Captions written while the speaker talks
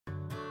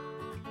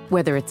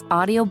Whether it's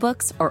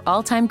audiobooks or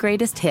all-time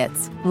greatest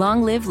hits,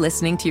 long live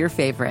listening to your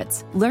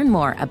favorites. Learn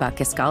more about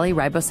Kisqali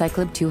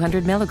Ribociclib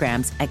 200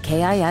 milligrams at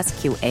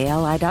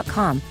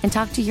KISQALI.com and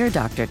talk to your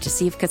doctor to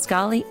see if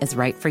Kisqali is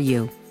right for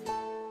you.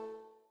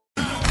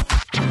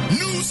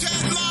 News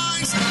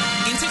headlines,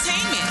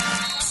 entertainment,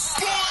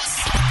 sports.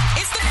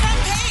 It's the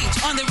front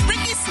page on the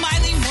Rickey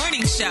Smiley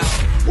Morning Show.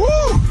 Woo!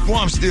 Boy,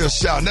 I'm still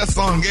shouting. That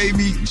song gave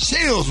me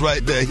chills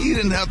right there. He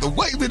didn't have to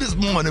wake me this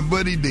morning,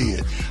 but he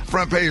did.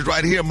 Front page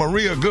right here.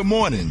 Maria, good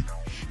morning.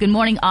 Good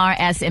morning,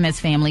 RSMS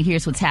family.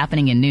 Here's what's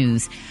happening in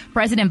news.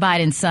 President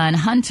Biden's son,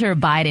 Hunter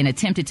Biden,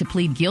 attempted to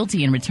plead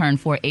guilty in return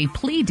for a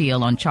plea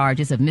deal on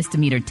charges of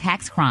misdemeanor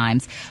tax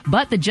crimes.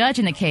 But the judge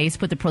in the case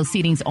put the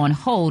proceedings on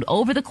hold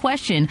over the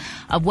question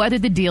of whether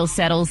the deal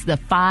settles the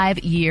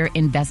 5-year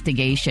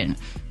investigation.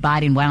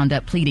 Biden wound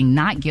up pleading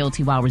not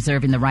guilty while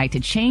reserving the right to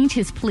change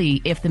his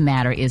plea if the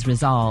matter is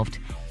resolved.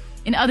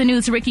 In other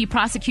news, Rickey,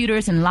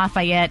 prosecutors in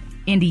Lafayette,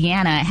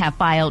 Indiana, have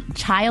filed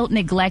child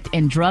neglect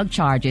and drug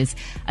charges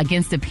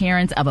against the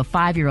parents of a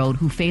 5-year-old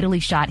who fatally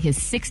shot his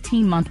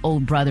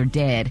 16-month-old brother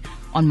dead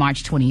on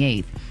March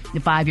 28th. The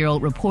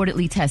 5-year-old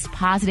reportedly tested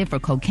positive for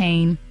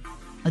cocaine.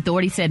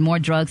 Authorities said more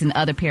drugs and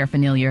other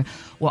paraphernalia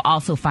were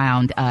also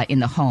found in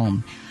the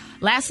home.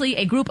 Lastly,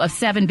 a group of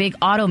 7 big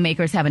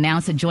automakers have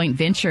announced a joint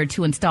venture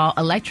to install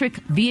electric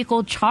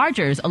vehicle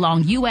chargers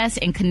along U.S.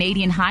 and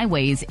Canadian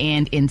highways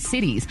and in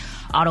cities.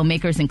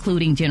 Automakers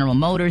including General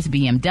Motors,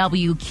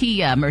 BMW,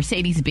 Kia,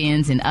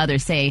 Mercedes-Benz, and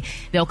others say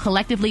they'll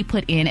collectively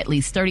put in at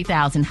least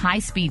 30,000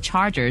 high-speed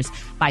chargers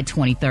by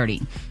 2030.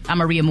 I'm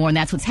Maria Moore, and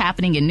that's what's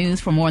happening in news.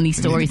 For more on these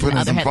stories and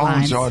other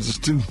headlines. Phone chargers,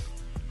 too.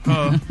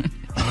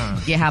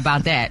 Yeah, how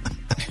about that?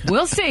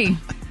 We'll see.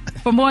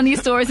 For more on these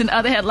stories and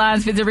other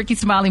headlines, visit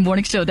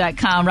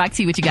RickeySmileyMorningShow.com. Rock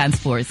T, what you got in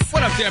sports?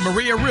 What up there,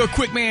 Maria? Real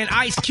quick, man.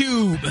 Ice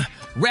Cube,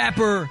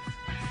 rapper,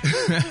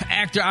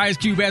 actor Ice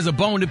Cube has a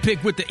bone to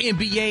pick with the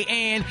NBA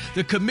and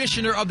the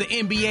commissioner of the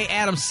NBA,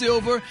 Adam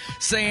Silver,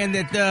 saying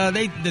that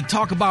they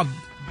talk about,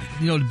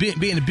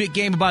 being a big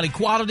game about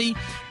equality,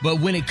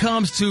 but when it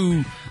comes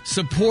to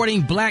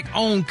supporting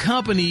black-owned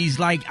companies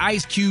like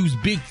Ice Cube's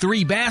Big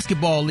 3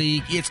 basketball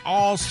league, it's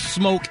all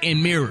smoke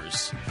and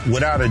mirrors.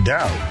 Without a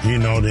doubt, the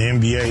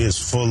NBA is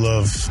full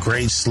of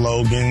great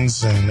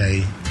slogans, and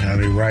they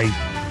write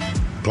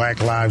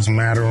Black Lives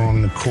Matter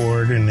on the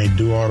court, and they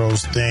do all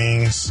those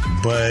things,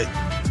 but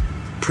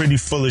pretty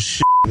full of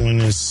shit when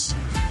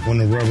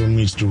the rubber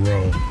meets the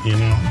road,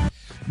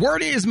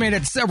 Word is, man,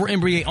 that several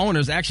NBA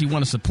owners actually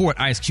want to support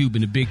Ice Cube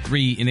in the Big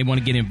 3, and they want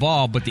to get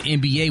involved, but the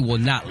NBA will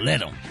not let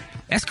them.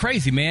 That's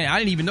crazy, man. I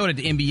didn't even know that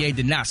the NBA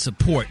did not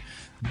support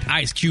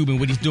Ice Cube and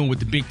what he's doing with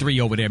the Big 3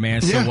 over there,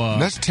 man. Yeah, so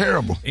that's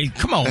terrible.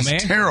 Come on, man.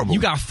 That's terrible.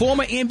 You got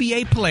former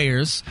NBA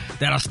players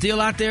that are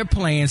still out there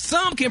playing.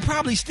 Some can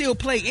probably still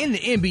play in the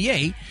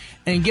NBA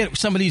and get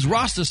some of these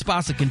roster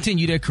spots to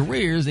continue their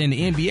careers, and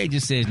the NBA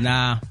just says,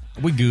 nah,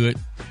 we good.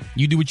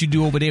 You do what you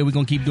do over there. We're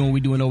going to keep doing what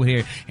we're doing over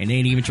here, and they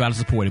ain't even try to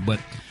support it. But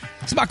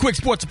it's about quick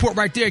sports support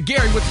right there.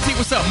 Gary with the T.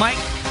 What's up, Mike?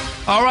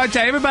 All right,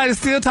 y'all. Everybody's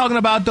still talking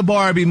about the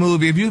Barbie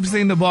movie. If you've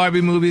seen the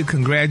Barbie movie,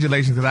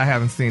 congratulations, because I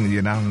haven't seen it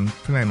yet. I don't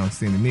plan on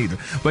seeing it either.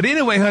 But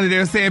anyway, honey,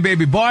 they're saying,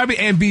 baby, Barbie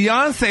and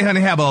Beyoncé,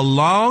 honey, have a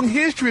long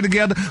history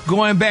together,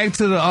 going back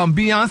to the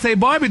Beyoncé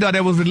Barbie doll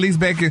that was released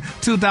back in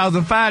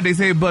 2005. They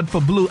say, but for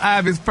Blue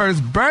Ivy's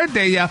first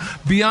birthday, y'all,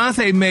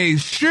 Beyoncé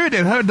made sure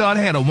that her daughter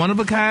had a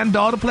one-of-a-kind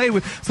doll to play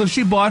with. So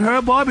she bought her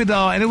a Barbie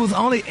doll, and it was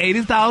only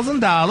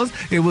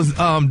 $80,000. It was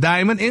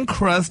diamond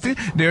encrusted.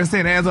 They're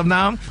saying, as of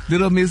now,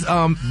 little Miss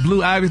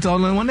Blue Ivy's the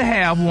only one to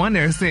have one.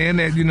 They're saying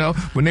that,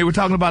 when they were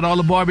talking about all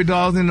the Barbie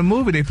dolls in the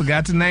movie, they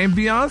forgot to name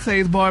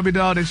Beyonce's Barbie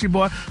doll that she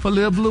bought for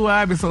little Blue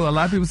Ivy. So a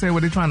lot of people say,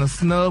 were they trying to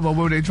snub or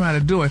what were they trying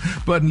to do?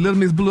 But little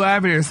Miss Blue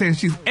Ivy, they're saying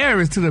she's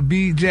heiress to the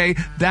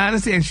BJ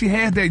dynasty, and she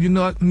has that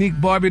unique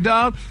Barbie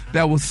doll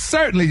that was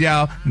certainly,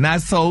 y'all,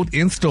 not sold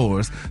in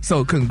stores.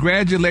 So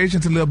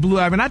congratulations to little Blue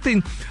Ivy. And I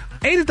think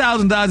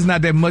 $80,000 is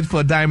not that much for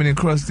a diamond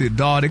encrusted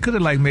doll. They could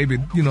have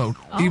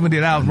evened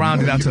it out,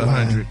 rounded out to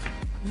 100.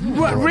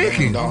 What,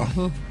 Rickey?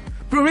 Bro,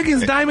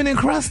 Ricky's diamond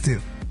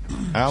encrusted.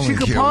 I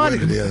don't care what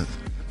it is.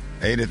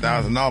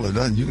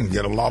 $80,000, you can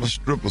get a lot of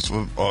strippers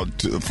for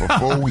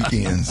 4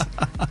 weekends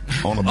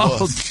on a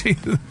bus. Oh,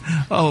 Jesus.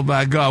 Oh,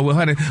 my God. Well,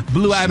 honey,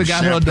 Blue Ivy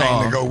got her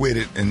doll. To go with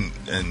it and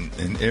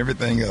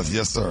everything else.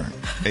 Yes, sir.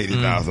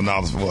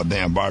 $80,000 for a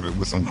damn Barbie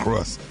with some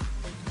crust.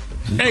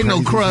 Ain't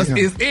no crust.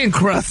 It's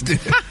encrusted.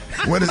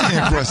 What is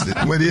encrusted?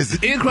 What is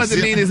it?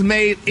 Encrusted means it's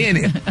made in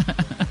it.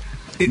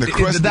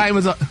 The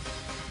diamonds are...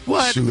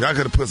 What? Shoot, I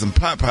could have put some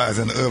pot pies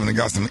in the oven and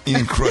got some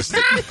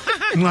encrusted.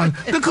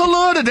 The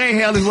color today,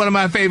 hell, is one of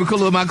my favorite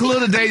colors. My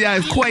color today, y'all,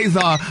 is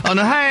Quasar. On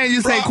the high end,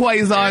 you say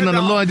Quasar, and on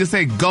the low end, just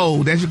say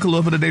gold. That's your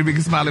color for the day, Rickey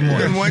Smiley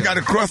Morning. And one got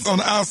a crust on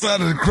the outside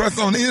and the crust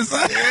on the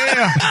inside.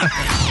 Yeah.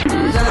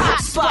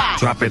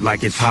 Drop it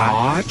like it's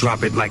hot.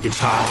 Drop it like it's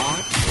hot.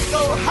 So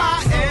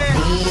hot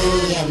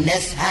and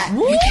that's hot.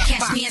 You can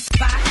catch me at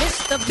spot.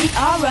 It's the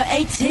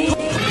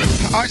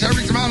BR18. All right,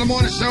 Rickey Smiley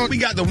Morning Show. We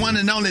got the one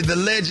and only, the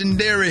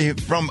legendary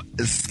from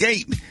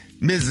Escape,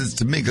 Mrs.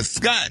 Tamika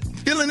Scott,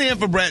 filling in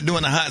for Brad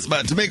doing the hot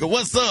spot. Tamika,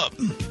 what's up?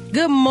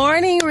 Good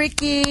morning,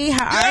 Ricky.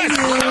 How are you?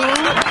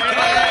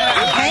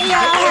 Hey,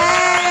 y'all.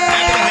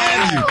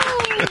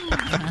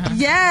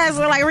 Yes,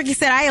 well, like Ricky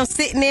said, I am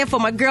sitting in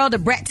for my girl, the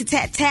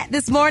Brat-Tat-Tat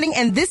this morning,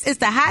 and this is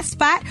the hot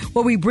spot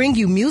where we bring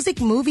you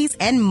music, movies,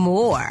 and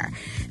more.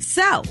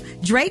 So,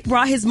 Drake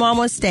brought his mom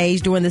on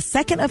stage during the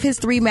second of his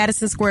 3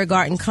 Madison Square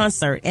Garden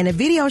concert, and a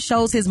video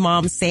shows his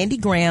mom, Sandy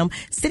Graham,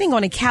 sitting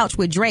on a couch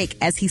with Drake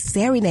as he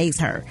serenades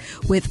her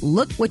with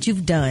Look What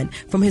You've Done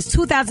from his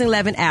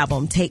 2011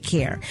 album, Take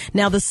Care.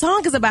 Now, the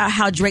song is about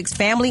how Drake's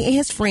family and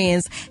his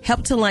friends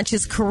helped to launch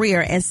his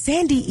career, and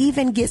Sandy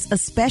even gets a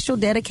special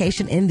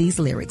dedication in these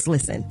lyrics.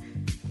 Listen.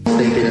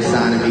 They get a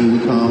sign of me,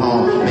 we come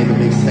home, make a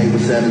mixtape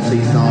with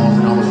 17 songs,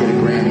 and almost get a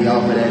Grammy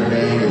off of that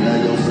band, and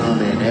love your son,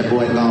 man, that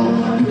boy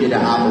gone. You get the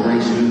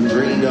operation you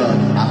dreamed of,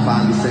 I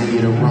finally say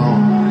you're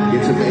wrong.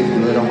 Get to make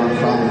good on my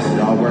promise, it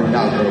all worked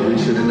out, but we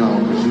should have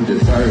known, because you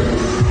deserve it,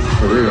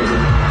 for real.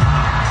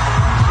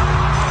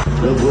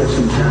 Look what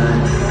you done,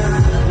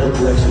 look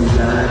what you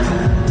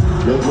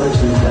done, look what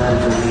you done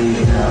for me,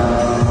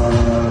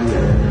 oh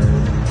yeah.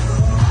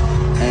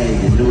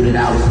 Hey, you knew that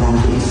I was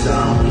gonna be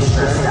some. You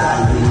stressed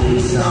out, you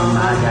need some.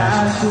 I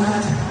got you.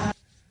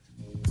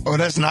 Oh,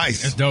 that's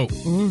nice. That's dope.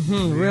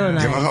 Real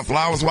nice. Giving her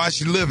flowers while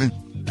she's living.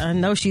 I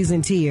know she's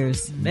in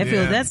tears.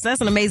 That's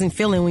an amazing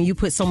feeling when you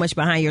put so much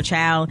behind your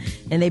child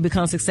and they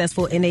become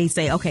successful and they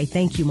say, okay,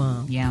 thank you,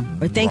 Mom. Yeah.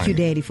 Or thank you,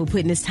 Daddy, for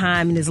putting his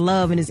time and his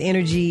love and his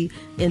energy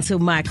into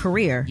my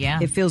career. Yeah.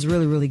 It feels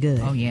really, really good.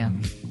 Oh, yeah.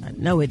 I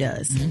know it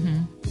does.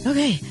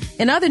 Okay.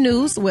 In other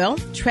news, well,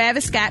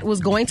 Travis Scott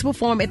was going to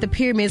perform at the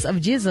pyramids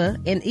of Giza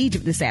in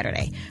Egypt this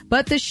Saturday,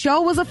 but the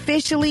show was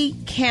officially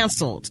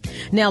canceled.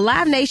 Now,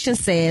 Live Nation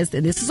says,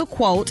 and this is a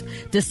quote,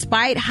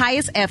 despite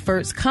highest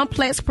efforts,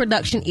 complex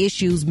production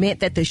issues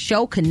meant that the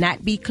show could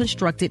not be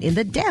constructed in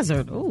the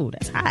desert. Ooh,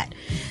 that's hot.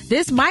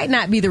 This might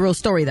not be the real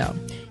story, though.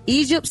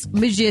 Egypt's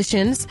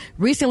magicians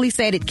recently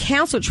said it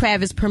canceled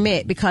Travis'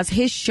 permit because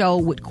his show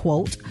would,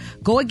 quote,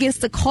 go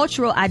against the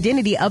cultural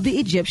identity of the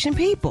Egyptian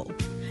people.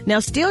 Now,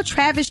 still,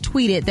 Travis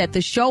tweeted that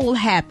the show will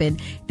happen.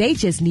 They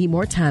just need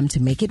more time to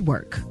make it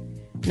work.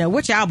 Now,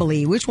 what y'all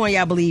believe? Which one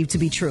y'all believe to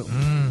be true?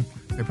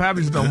 They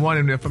probably just don't want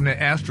him there from that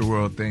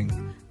Astroworld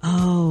thing.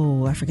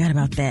 Oh, I forgot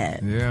about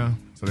that. Yeah.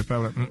 So they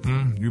probably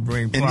like, you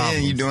bring problems. And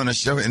then you're doing a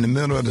show in the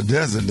middle of the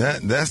desert.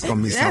 That's going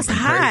to be something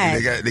hot.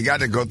 crazy. They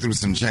got to go through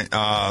some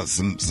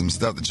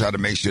stuff to try to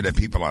make sure that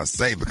people are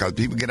safe, because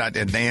people get out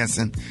there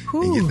dancing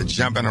and get to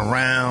jumping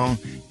around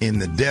in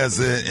the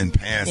desert and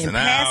passing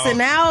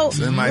out.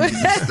 So there might be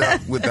some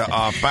stuff with the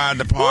fire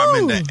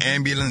department, the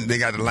ambulance. They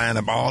got to line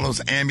up all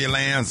those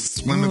ambulances,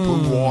 swimming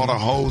pool, water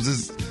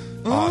hoses.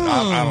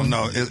 I don't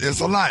know.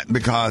 It's a lot,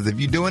 because if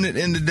you're doing it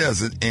in the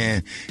desert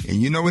and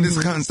you know what these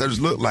concerts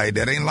look like,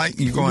 that ain't like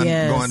you going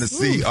to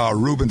see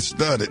Ruben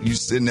Studdard. You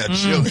sitting there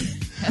chilling.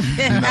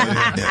 You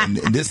know, and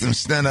this some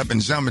stand up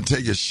and jump and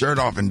take your shirt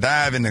off and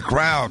dive in the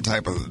crowd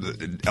type of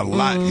a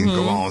lot can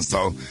go on.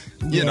 So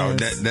you know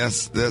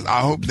that's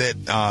I hope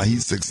that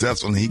he's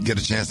successful and he get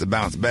a chance to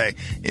bounce back.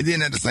 And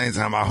then at the same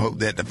time, I hope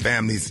that the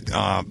families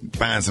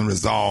find some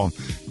resolve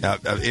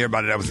of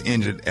everybody that was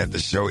injured at the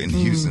show in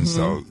Houston.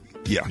 So.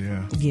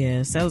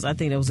 Yes, I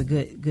think that was a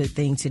good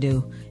thing to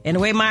do. And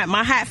the way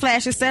my hot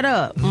flash is set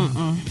up,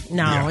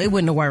 it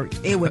wouldn't have worked.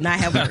 It would not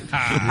have worked.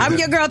 I'm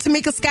your girl,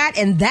 Tamika Scott,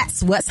 and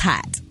that's what's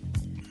hot.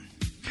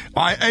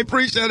 All right, I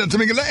appreciate it,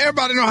 Tamika. Let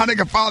everybody know how they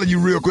can follow you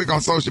real quick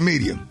on social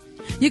media.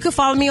 You can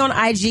follow me on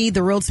IG,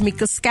 The Real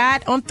Tamika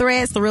Scott, on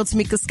Threads, The Real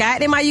Tamika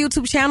Scott, and my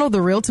YouTube channel,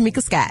 The Real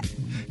Tamika Scott.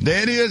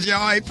 There it is, y'all.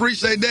 I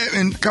appreciate that.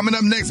 And coming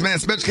up next, man,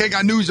 Special K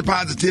got news your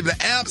positivity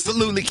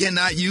absolutely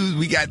cannot use.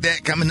 We got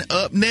that coming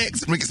up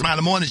next. Rickey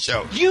Smiley Morning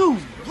Show. You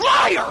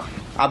liar!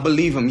 I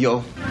believe him,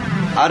 yo.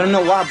 I don't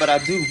know why, but I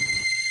do.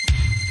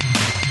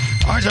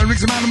 All right, y'all.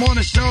 Rickey Smiley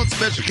Morning Show.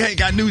 Special K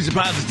got news your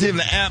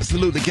positivity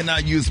absolutely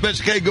cannot use.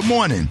 Special K, good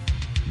morning.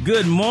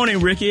 Good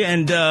morning, Ricky.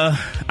 And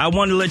I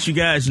want to let you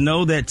guys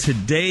know that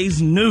today's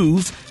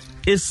news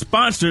is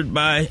sponsored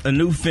by a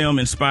new film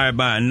inspired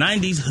by a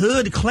 90s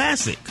hood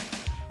classic.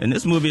 And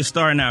this movie is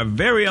starring our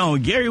very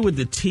own Gary with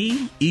the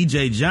T,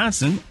 E.J.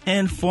 Johnson,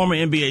 and former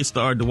NBA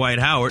star Dwight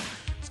Howard.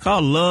 It's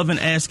called Love and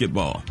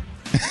Basketball.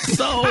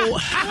 So,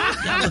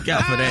 y'all look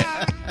out for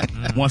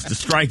that. Once the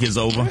strike is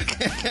over,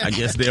 I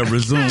guess they'll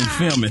resume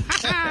filming.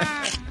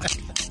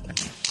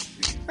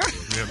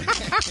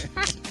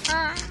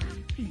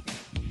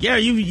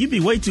 Gary, you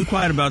be way too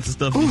quiet about the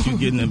stuff that you're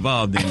getting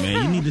involved in,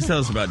 man. You need to tell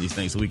us about these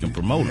things so we can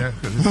promote them. Yeah,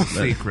 because it's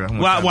a secret.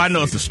 Well, I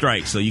know it's a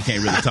strike, so you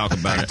can't really talk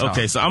about it.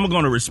 Okay, so I'm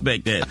going to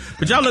respect that.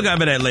 But y'all look out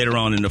for that later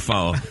on in the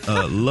fall.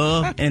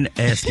 Love and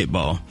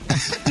Basketball.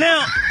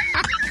 Now,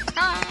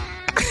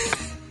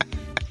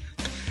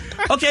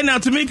 okay, now,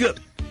 Tamika,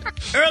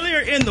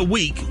 earlier in the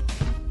week,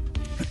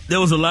 there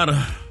was a lot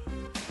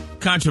of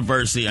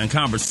controversy and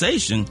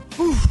conversation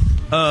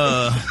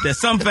that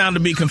some found to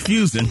be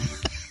confusing.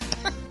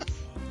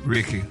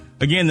 Ricky.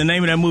 Again, the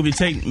name of that movie,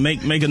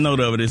 make a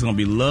note of it. It's going to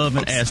be Love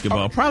and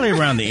Basketball. Probably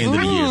around the end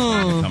of the year.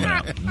 It's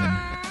coming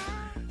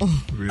out.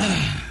 Really?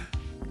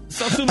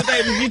 So, Super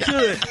Dave, if you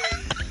could.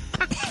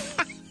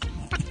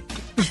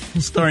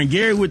 Starring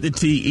Gary with the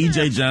T,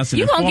 E.J. Johnson,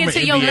 you and gonna former get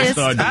to your NBA list.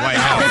 star Dwight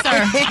Howard.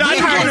 I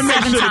just want to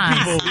make sure that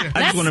times. people.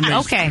 I just want to make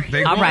okay.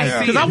 sure. All right.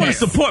 Because I want to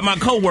support my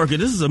coworker.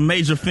 This is a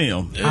major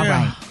film. All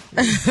right.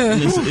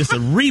 It's a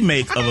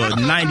remake of a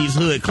 90s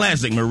hood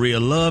classic, Maria,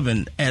 Love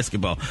and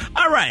Basketball.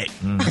 All right.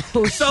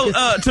 So,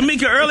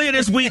 Tamika, earlier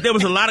this week, there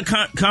was a lot of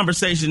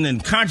conversation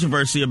and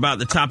controversy about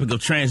the topic of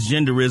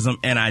transgenderism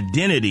and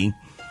identity.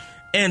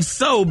 And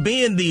so,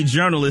 being the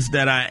journalist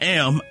that I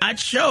am, I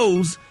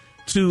chose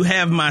to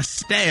have my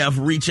staff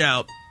reach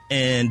out to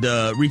an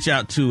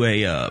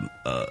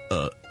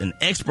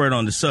expert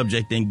on the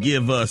subject and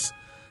give us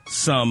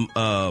some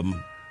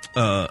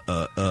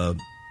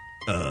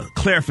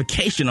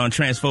clarification on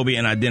transphobia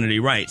and identity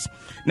rights.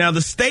 Now,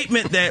 the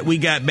statement that we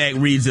got back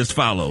reads as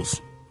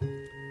follows.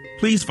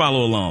 Please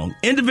follow along.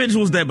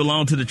 Individuals that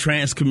belong to the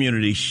trans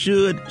community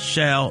should,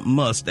 shall,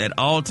 must at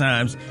all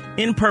times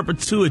in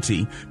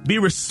perpetuity be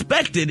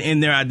respected in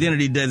their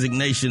identity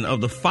designation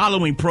of the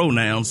following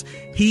pronouns: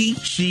 he,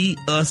 she,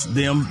 us,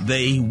 them,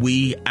 they,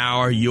 we,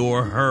 our,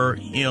 your, her,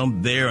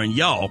 him, their, and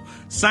y'all.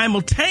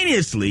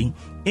 Simultaneously,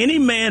 any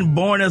man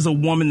born as a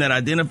woman that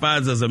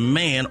identifies as a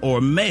man or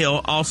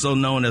male, also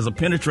known as a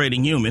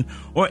penetrating human,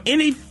 or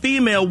any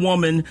female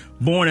woman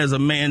born as a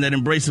man that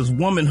embraces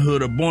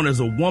womanhood or born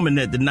as a woman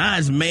that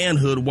denies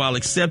manhood while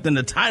accepting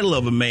the title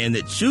of a man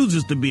that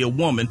chooses to be a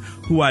woman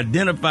who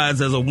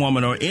identifies as a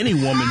woman, or any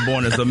woman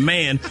born as a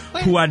man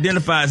who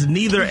identifies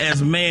neither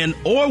as man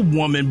or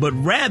woman, but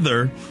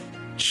rather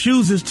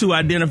chooses to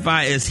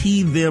identify as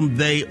he, them,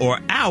 they, or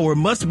our,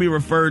 must be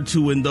referred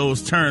to in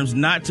those terms,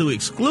 not to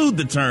exclude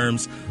the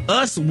terms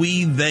us,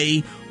 we,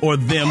 they, or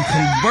them.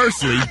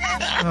 Conversely,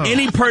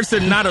 any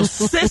person not of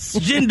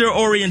cisgender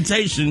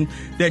orientation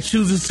that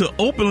chooses to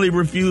openly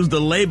refuse the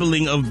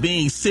labeling of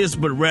being cis,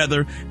 but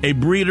rather a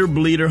breeder,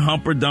 bleeder,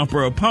 humper,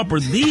 dumper, or pumper,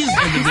 these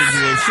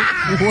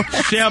individuals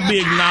shall be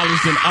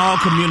acknowledged in all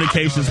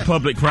communications,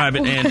 public,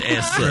 private, and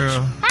as such.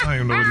 Girl, I don't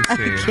even know what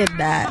he said.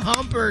 Cannot.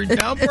 Humper,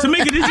 dumper.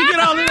 Tamika, did you get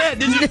all of that?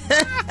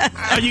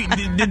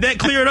 Did that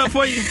clear it up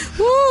for you?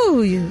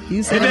 Woo,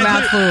 you said a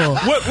mouthful.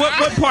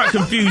 What part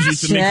confused you,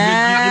 Tamika?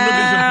 You're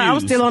looking confused. I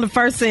was still on the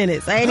first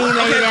sentence. I ain't even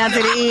made it down to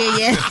the end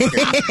yet.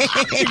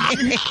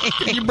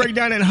 Can you break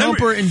down that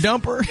humper and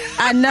dumper?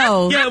 I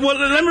know. Yeah, well,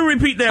 let me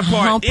repeat that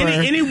part. Humper.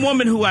 Any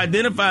woman who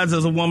identifies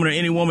as a woman, or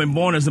any woman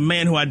born as a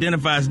man who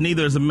identifies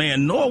neither as a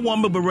man nor a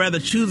woman, but rather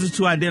chooses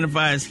to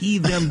identify as he,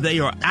 them, they,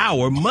 or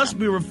our, must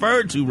be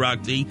referred to,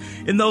 Rocky,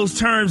 in those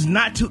terms,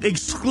 not to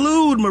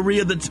exclude,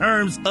 Maria, the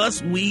terms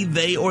us, we,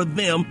 they, or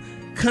them.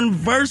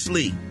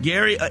 Conversely,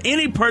 Gary,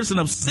 any person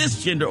of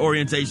cisgender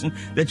orientation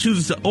that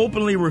chooses to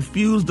openly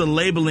refuse the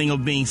labeling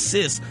of being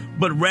cis,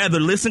 but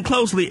rather, listen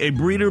closely, a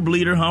breeder,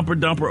 bleeder, humper,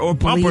 dumper, or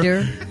pumper.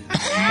 Bleeder.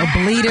 A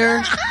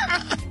bleeder.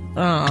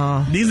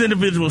 These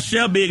individuals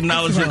shall be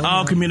acknowledged in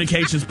all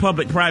communications,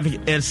 public,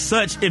 private, as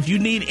such. If you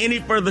need any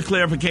further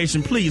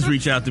clarification, please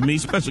reach out to me,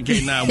 Special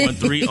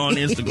K913 on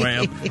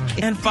Instagram,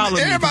 and follow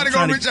me. Everybody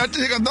gonna reach out to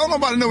you, because don't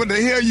nobody know what the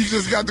hell you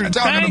just got through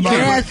talking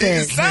about.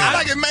 It sounds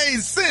like it made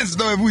sense,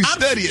 though, if we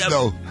study it,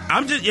 though.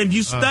 If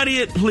you study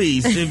it,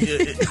 please.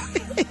 Gary,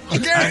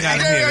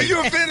 are you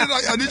offended?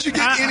 Or did you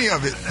get any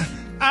of it?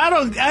 I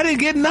didn't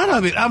get none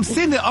of it. I'm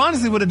sitting there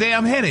honestly with a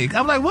damn headache.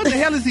 I'm like, what the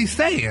hell is he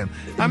saying?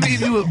 I mean,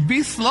 you would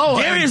be slow.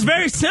 Gary, it's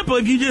very simple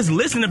if you just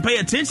listen and pay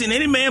attention.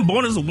 Any man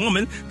born as a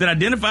woman that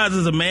identifies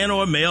as a man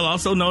or a male,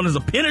 also known as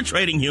a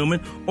penetrating human,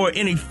 or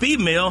any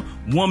female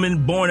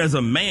woman born as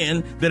a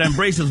man that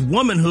embraces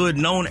womanhood,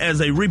 known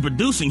as a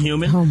reproducing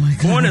human,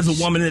 born as a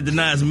woman that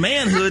denies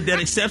manhood, that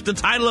accepts the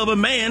title of a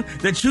man,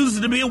 that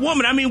chooses to be a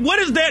woman. I mean, what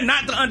is there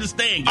not to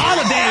understand, Gary? All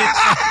of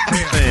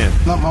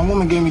that. Look, my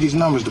woman gave me these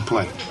numbers to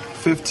play.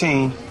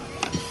 15,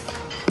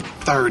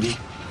 30,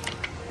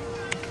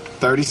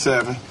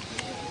 37,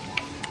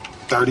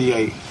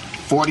 38,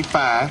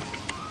 45,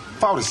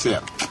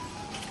 47,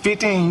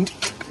 15,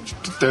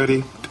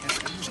 30,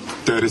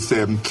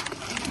 37,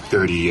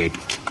 38,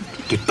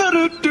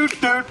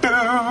 45,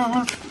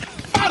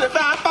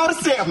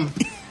 47.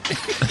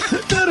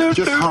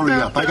 Just hurry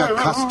up. I got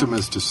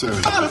customers to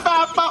serve.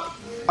 45,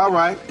 all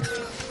right.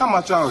 How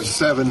much are it?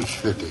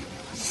 $7.50.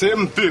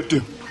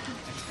 $7.50.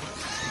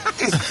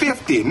 It's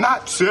 50,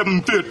 not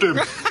 750.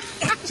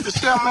 Mr.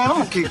 Chef, man, I'm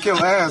gonna kick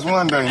your ass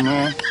one day,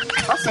 man.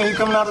 I seen you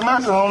coming out of the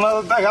nursing home the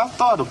other day. I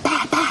started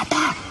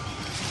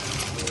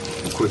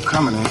to quit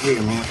coming in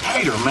here, man.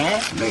 Hater,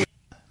 man.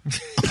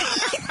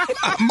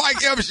 Mike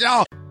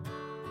Upshaw.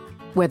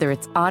 Whether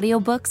it's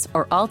audiobooks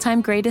or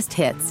all-time greatest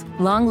hits,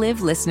 long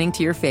live listening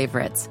to your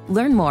favorites.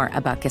 Learn more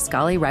about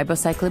Kisqali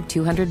Ribociclib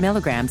 200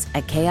 milligrams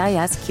at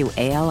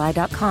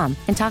KISQALI.com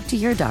and talk to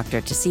your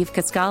doctor to see if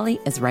Kisqali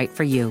is right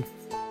for you.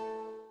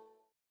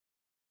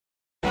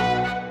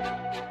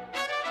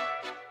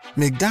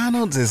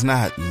 McDonald's is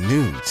not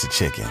new to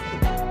chicken.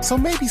 So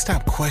maybe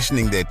stop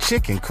questioning their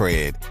chicken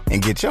cred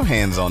and get your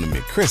hands on the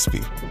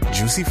McCrispy.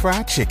 Juicy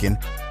fried chicken,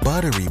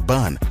 buttery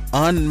bun,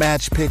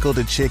 unmatched pickle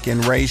to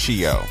chicken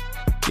ratio.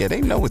 Yeah,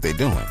 they know what they're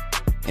doing.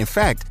 In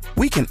fact,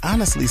 we can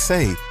honestly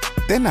say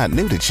they're not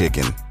new to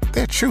chicken,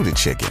 they're true to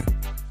chicken.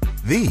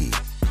 The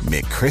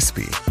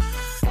McCrispy.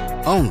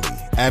 Only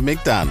at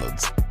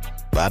McDonald's.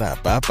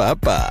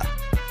 Ba-da-ba-ba-ba.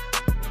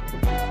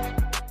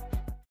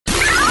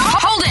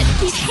 Hold it!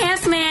 He's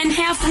half man,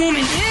 half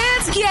woman.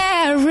 It's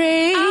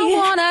Gary. I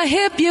wanna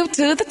hip you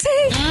to the T.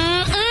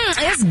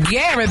 It's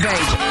Gary, baby. All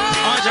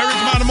right, Rickey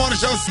Smiley Morning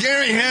Show.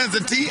 Gary has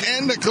the tea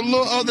and the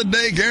color of the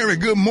day. Gary,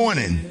 good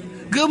morning.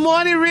 Good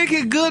morning,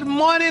 Ricky. Good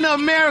morning,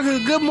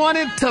 America. Good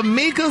morning,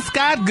 Tamika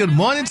Scott. Good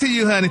morning to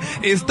you, honey.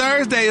 It's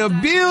Thursday, a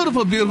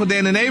beautiful, beautiful day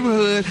in the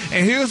neighborhood.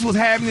 And here's what's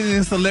happening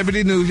in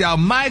celebrity news, y'all.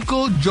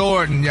 Michael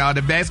Jordan, y'all,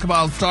 the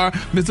basketball star,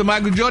 Mr.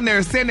 Michael Jordan,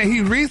 there said that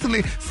he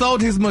recently sold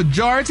his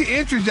majority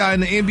interest, y'all, in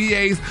the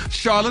NBA's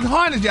Charlotte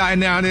Hornets, y'all. And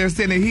now they're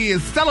saying that he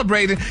is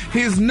celebrating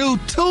his new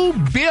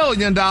 $2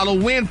 billion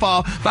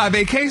windfall by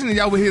vacationing,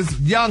 y'all, with his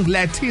young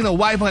Latino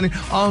wife, honey,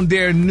 on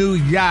their new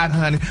yacht,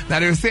 honey. Now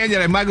they're saying, y'all,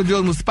 that Michael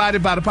Jordan was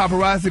spotted by the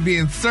paparazzi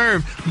being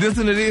served.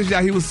 Listen to this,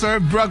 y'all. He was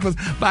served breakfast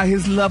by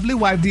his lovely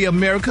wife, the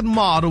American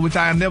model, which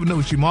I never knew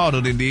what she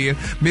modeled and did,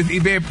 Miss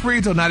Yvette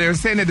Prieto. Now, they're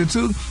saying that the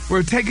two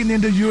were taken in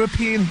the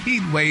European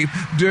heat wave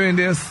during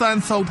their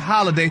sun-soaked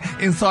holiday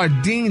in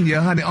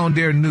Sardinia, honey, on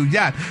their new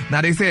yacht. Now,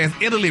 they say as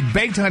Italy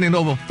baked, honey, in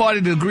over 40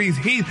 degrees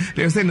heat,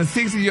 they're saying the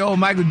 60-year-old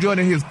Michael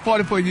Jordan and his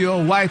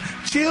 44-year-old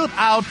wife chilled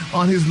out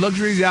on his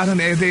luxury yacht,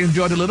 honey, as they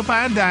enjoyed a little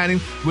fine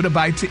dining with a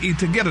bite to eat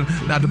together.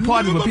 Now, the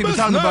party where people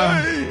talking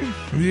about...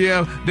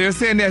 Yeah, they're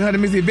saying that, honey,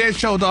 Miss Yvette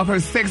showed off her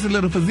sexy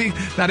little physique.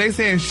 Now, they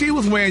saying she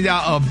was wearing,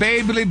 y'all, a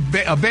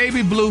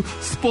baby blue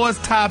sports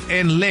top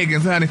and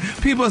leggings, honey.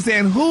 People are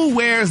saying, who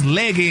wears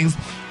leggings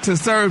to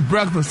serve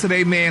breakfast to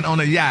their man on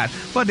a yacht?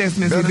 But that's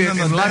Miss Yvette.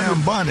 And a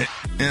damn bonnet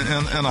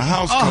and a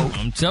house coat.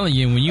 I'm telling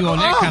you, when you on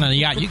that kind of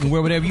yacht, you can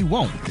wear whatever you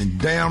want.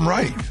 Damn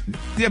right.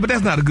 Yeah, but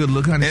that's not a good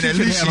look, honey. And at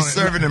least she's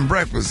serving him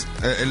breakfast.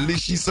 At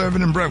least she's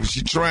serving him breakfast.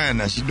 She's trying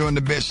now. She's doing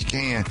the best she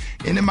can.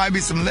 And it might be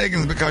some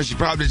leggings because she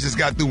probably just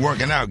got through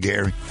working out,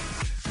 Gary.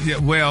 Yeah,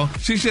 well,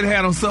 she should have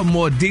had on something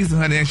more decent,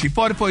 honey. And she's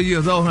 44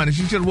 years old, honey.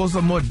 She should have worn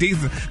something more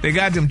decent. They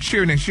got them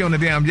cheering and she on the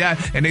damn yacht.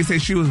 And they say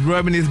she was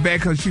rubbing his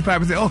back because she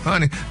probably said, oh,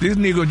 honey, this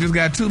nigga just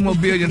got $2 more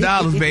billion,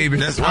 baby.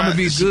 That's I'm going to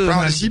be good,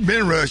 honey. She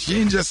been rubbed. She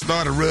ain't just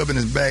started rubbing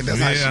his back. That's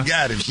how she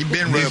got it. She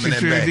been rubbing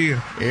that back.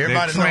 Did.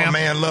 Everybody know a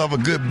man love a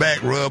good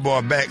back rub or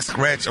a back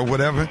scratch or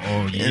whatever.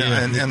 Oh,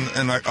 yeah.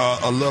 And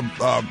a little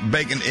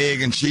bacon,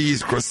 egg, and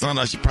cheese croissant.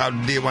 She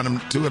probably did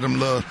two of them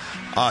little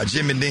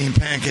Jimmy Dean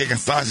pancake and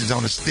sausage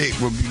on a stick.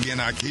 We'll be getting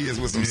our kids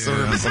with some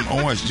syrup and some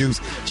orange juice.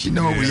 She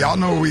know y'all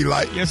know what we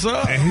like. Yes,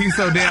 sir. And he's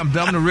so damn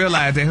dumb to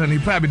realize that, honey.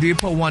 He probably did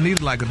put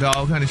Juanita like a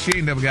dog, honey. She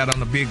ain't never got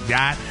on a big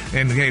yacht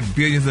and gave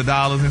billions of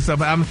dollars and stuff.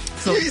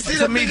 So you see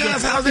that big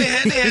ass house they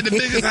had? The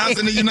biggest house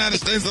in the United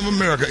States of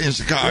America in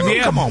Chicago.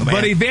 Yeah, come on, man.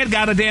 But Yvette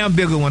got a damn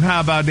bigger one.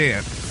 How about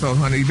that? So,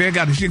 honey, Yvette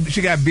got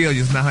she got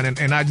billions now, honey,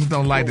 and I just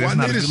don't like that.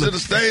 Juanita should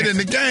have stayed in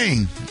the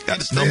game. Got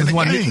to stay in the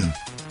game.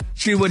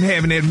 She wouldn't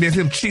have admit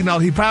him cheating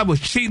on. He probably was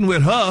cheating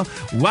with her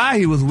while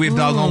he was with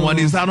doggone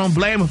Juanita. So I don't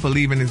blame him for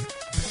leaving his.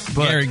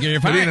 But, Gary,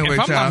 if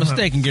I'm not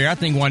mistaken, Gary, I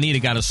think Juanita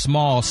got a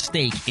small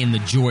stake in the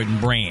Jordan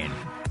brand.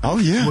 Oh,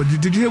 yeah. Well,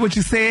 did you hear what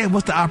you said?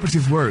 What's the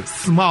operative word?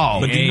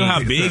 Small. But do you know how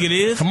big it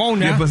is? Come on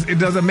now. Yeah, but it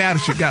doesn't matter.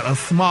 She got a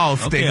small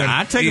stake. Okay,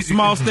 I take a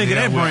small stake of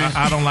that brand.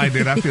 I don't like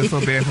that. I feel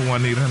so bad for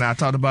Juanita, honey. I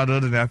talked about the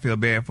other day. I feel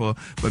bad for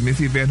her. But Miss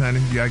Yvette, honey,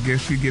 I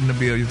guess she's getting the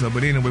billions.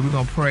 But anyway, we're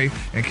going to pray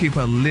and keep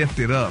her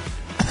lifted up.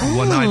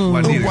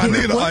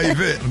 Juanita or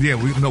Yvette? Yeah,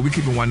 we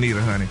keeping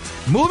Juanita, honey.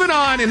 Moving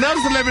on,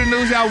 another celebrity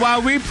news, y'all.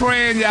 While we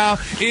praying, y'all,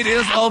 it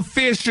is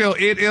official.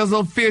 It is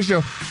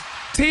official.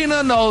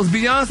 Tina Knowles,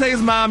 Beyonce's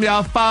mom,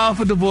 y'all, filed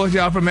for divorce,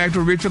 y'all, from actor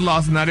Richard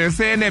Lawson. Now, they're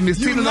saying that Miss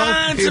Tina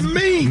Knowles to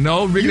me.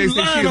 No, Rick, you they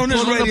said lied on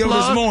this radio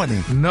this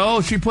morning. No,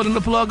 she pulling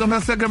the plug on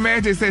her second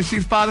marriage. They said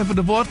she's filing for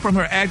divorce from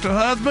her actor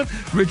husband,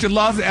 Richard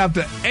Lawson,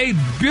 after 8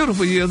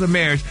 beautiful years of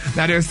marriage.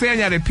 Now, they're saying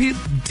y'all that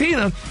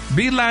Tina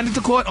beelined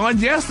into court on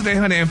yesterday,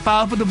 honey, and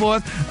filed for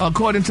divorce,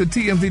 according to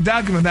TMZ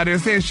documents. Now, they're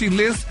saying she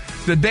lists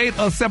the date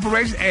of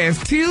separation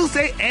as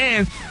Tuesday,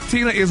 and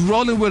Tina is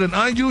rolling with an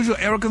unusual,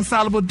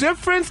 irreconcilable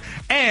difference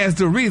as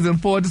the reason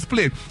for the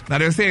split. Now,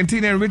 they're saying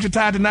Tina and Richard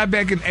tied the knot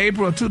back in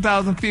April of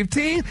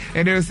 2015,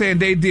 and they're saying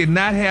they did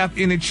not have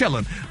any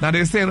children. Now,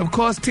 they're saying, of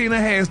course, Tina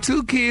has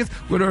 2 kids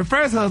with her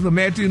first husband,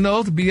 Matthew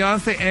Knowles,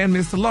 Beyonce, and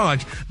Miss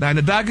Solange. Now, in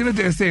the document,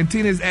 they're saying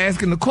Tina is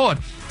asking the court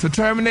to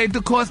terminate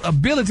the court's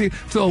ability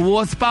to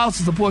award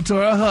spousal support to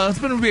her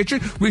husband,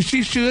 Richard, which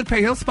she should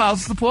pay him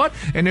spousal support.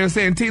 And they're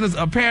saying Tina's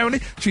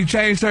apparently, she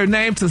changed her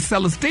name to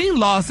Celestine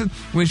Lawson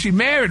when she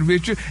married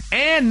Richard,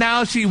 and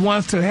now she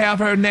wants to have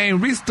her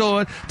name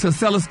restored to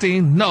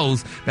Celestine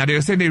Knowles. Now,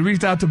 they're saying they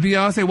reached out to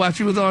Beyonce while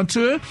she was on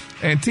tour,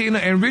 and Tina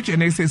and Richard,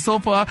 and they say so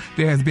far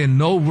there has been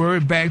no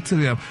word back to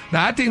them.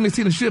 Now, I think Miss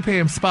Tina should pay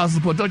him spousal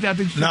support. Don't y'all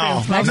think she should pay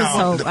him spousal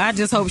support? I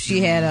just hope she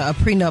had a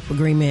prenup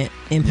agreement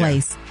in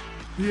place.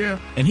 Yeah.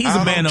 And he's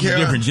a man of a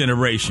different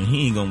generation.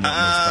 He ain't gonna want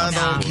I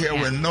don't care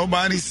what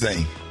nobody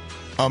say.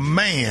 A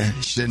man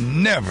should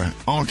never,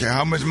 I don't care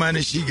how much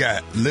money she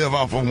got, live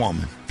off a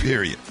woman.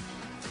 Period.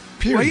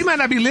 Period. Well, he might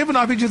not be living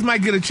off. He just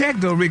might get a check,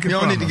 though, Rickey. You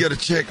don't need to get a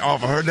check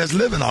off of her that's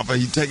living off of her.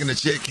 You taking the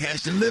check,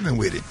 cash, and living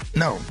with it.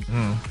 No.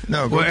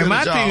 No, go get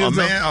a job.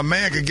 A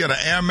man could get an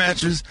air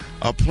mattress,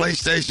 a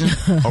PlayStation,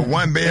 a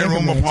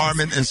one-bedroom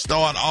apartment, and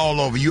start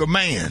all over. You're a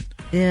man.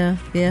 Yeah.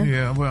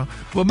 Well,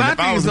 my if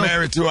I was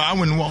married to her, I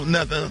wouldn't want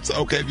nothing. It's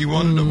okay, if you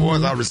want a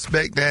divorce, I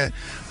respect that,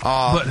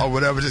 or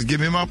whatever. Just give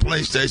me my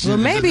PlayStation. Well,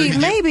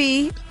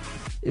 maybe.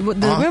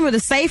 Remember the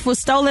safe was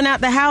stolen out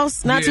the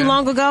house not too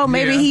long ago?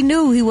 Maybe he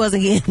knew he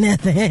wasn't getting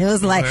nothing. It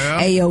was like,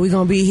 hey, yo, we're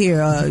going to be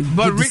here.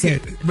 But Rickey,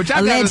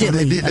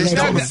 allegedly. They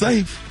stole the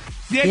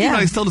safe. Yeah, you know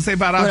they stole the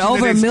safe out. But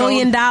over $1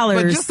 million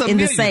in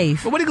the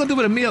safe. But what are you going to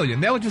do with $1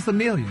 million? That was just $1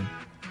 million.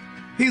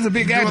 He's a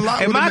big actor.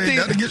 And my thing,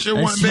 that'll get you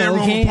a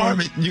one-bedroom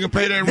apartment. You can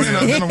pay that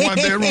rent in a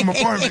one-bedroom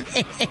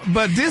apartment.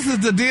 But this is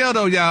the deal,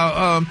 though,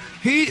 y'all.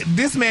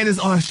 This man is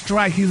on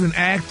strike. He's an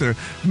actor.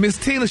 Miss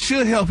Tina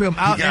should help him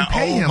out and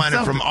pay him. He got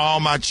money from All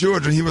My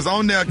Children. He was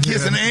on there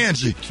kissing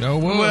Angie. Sure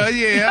was. Well,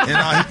 yeah.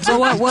 And he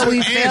took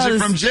Angie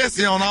from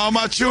Jesse on All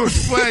My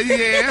Children. Well,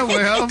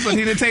 yeah, but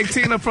he didn't take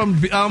Tina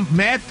from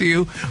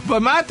Matthew.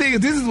 But my thing is,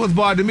 this is what's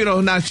bothering me,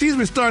 though. Now, she's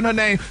restoring her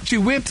name. She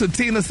went to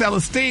Tina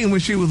Celestine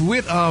when she was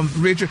with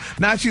Richard.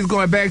 Now she's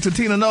going back to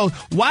Tina Knowles.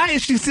 Why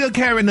is she still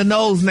carrying the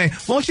Knowles name?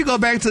 Won't she go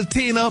back to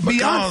Tina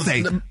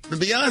Beyonce? The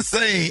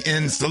Beyonce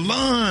and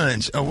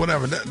Solange or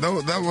whatever,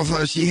 that was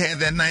her. She had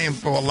that name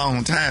for a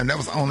long time. That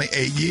was only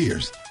 8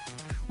 years.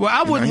 Well,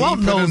 I wouldn't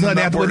want Knowles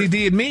after what he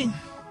did me.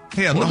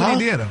 Hell, look what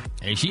he did her.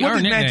 Hey, she what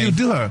earned did Matthew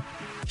do her?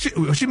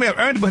 She may have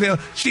earned it, but hell,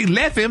 she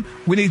left him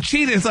when he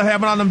cheated and started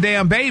having all them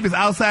damn babies,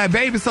 outside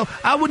babies. So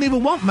I wouldn't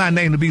even want my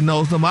name to be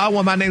Knowles no more. I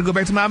want my name to go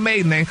back to my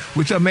maiden name,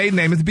 which her maiden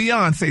name is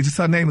Beyonce. Just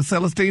her name is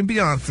Celestine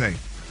Beyonce.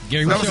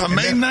 That was her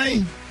maiden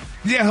name?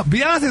 Yeah,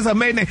 Beyonce's her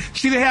maiden name.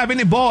 She didn't have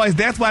any boys.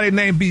 That's why they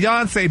named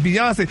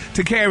Beyonce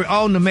to carry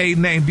on the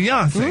maiden name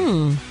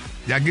Beyonce.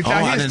 Y'all get y'all history.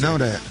 I didn't know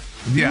that.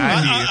 Yeah,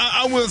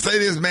 I will say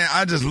this, man.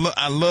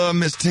 I love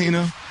Miss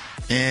Tina.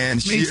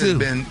 And she has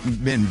been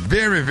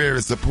very,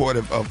 very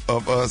supportive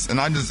of us,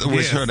 and I just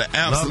wish her the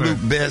absolute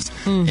best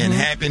and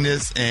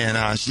happiness.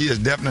 And she is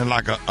definitely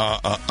like a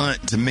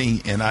aunt to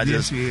me, and I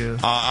just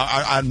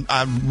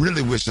I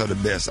really wish her the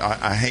best.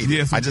 I hate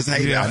it. I just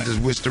hate it. I just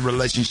wish the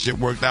relationship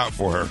worked out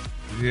for her.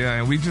 Yeah,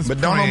 and we just. But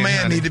don't no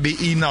man need to be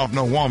eating off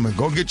no woman.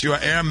 Go get you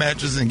an air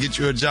mattress and get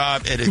you a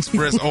job at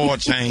Express Oil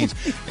Change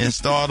and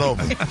start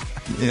over.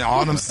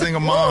 All them single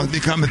moms be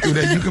coming through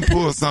there. You can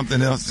pull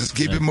something else. Just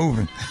keep it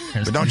moving.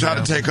 But don't try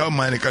to take her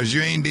money because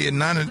you ain't did you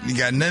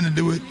got nothing to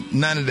do with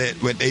none of that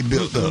what they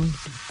built up.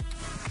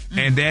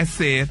 And that's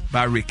said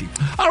by Rickey.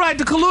 All right,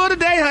 the color of the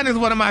day, honey, is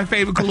one of my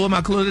favorite color.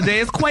 My color of the day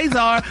is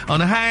Quasar. On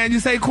the high end, you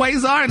say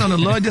Quasar, and on the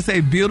low end, you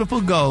say beautiful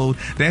gold.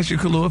 That's your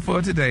color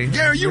for today.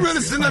 Gary, you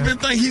really sit up and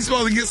think he's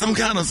supposed to get some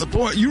kind of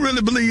support? You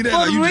really believe that,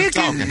 or you just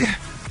talking?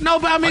 No,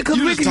 but I mean,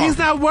 because Rickey, he's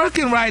not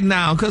working right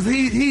now because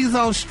he's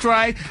on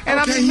strike. And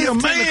okay, I mean, he's a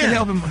man. Can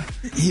help him.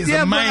 He's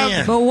a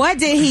man. But what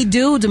did he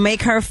do to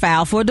make her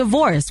file for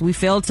divorce? We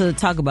failed to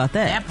talk about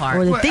that part.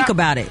 Or to think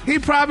about it. He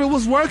probably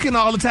was working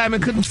all the time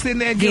and couldn't sit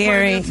there and give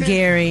her attention.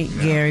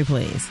 Gary,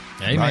 please.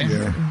 Hey, man.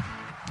 Gary.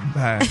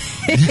 Bye.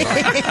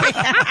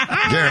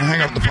 Gary,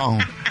 hang up the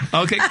phone.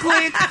 Okay,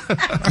 click.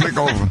 Click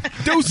over.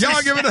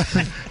 Y'all give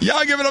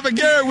it up at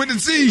Gary with the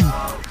C.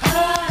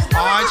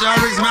 All right, y'all,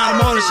 Rickey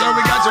Smiley Morning Show.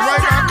 We got your right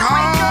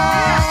call.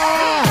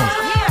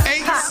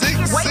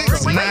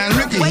 866-9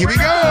 Rickey. Here we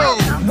go.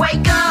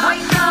 Wake up,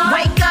 wake up,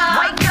 wake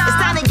up, wake up.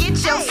 It's time to get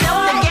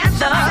yourself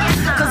together.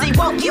 Cause he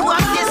woke you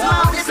up this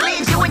morning,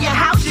 slid you in your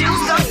house shoes,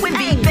 so it would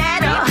be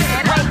better.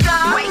 Wake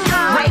up, wake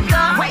up, wake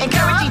up.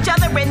 Encourage each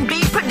other and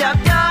be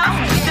productive.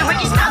 The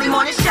Rickey Smiley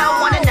Morning Show.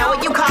 Wanna know where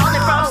you calling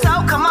from,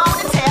 so come on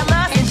and tell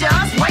us and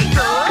just wake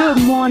up.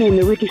 Good morning,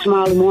 the Rickey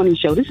Smiley Morning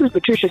Show. This is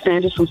Patricia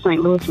Sanders from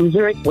St. Louis,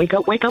 Missouri. Wake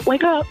up, wake up,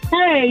 wake up.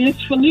 Hey,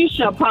 it's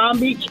Felicia, Palm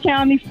Beach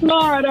County,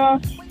 Florida.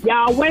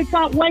 Y'all wake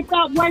up, wake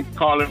up, wake up.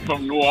 Calling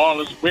from New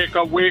Orleans. Wake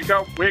up, wake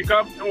up, wake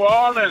up, New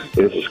Orleans.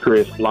 This is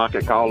Chris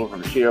Lockett calling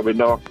from Shelby,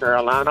 North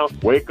Carolina.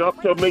 Wake up,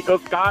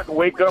 Tamika Scott.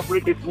 Wake up,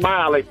 Rickey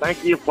Smiley.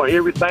 Thank you for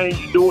everything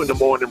you do in the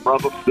morning,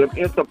 brother. Them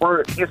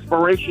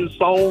inspiration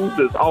songs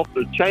is off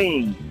the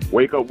chain.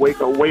 Wake up, wake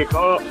up, wake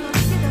up.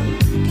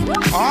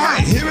 All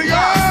right, here we go.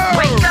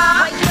 Wake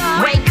up,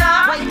 wake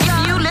up, wake up.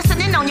 If you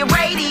listening on your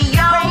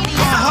radio,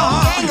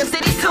 gang of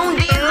city tuned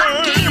in,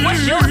 locked in.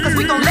 What's yours? Cause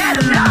we gon' let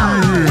them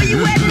know. Where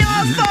you at,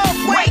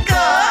 Norfolk? Wake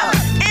up.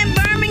 In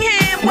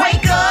Birmingham,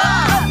 wake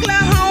up.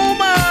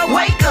 Oklahoma,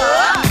 wake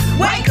up.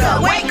 Wake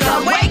up, wake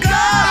up, wake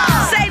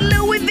up. St.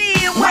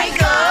 Louisville,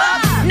 wake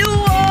up. New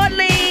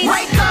Orleans,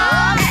 wake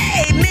up.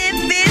 Hey,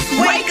 Memphis,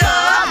 wake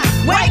up.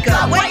 Wake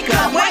up, wake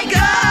up, wake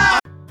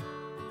up.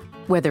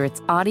 Whether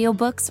it's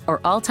audiobooks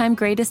or all-time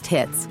greatest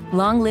hits,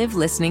 long live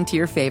listening to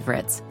your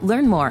favorites.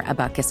 Learn more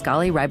about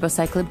Kisqali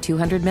Ribociclib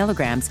 200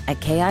 milligrams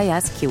at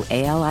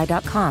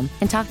KISQALI.com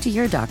and talk to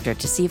your doctor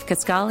to see if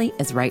Kisqali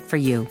is right for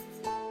you.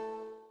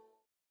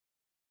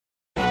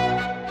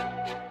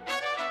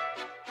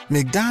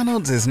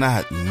 McDonald's is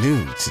not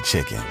new to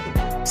chicken.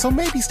 So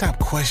maybe stop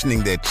questioning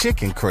their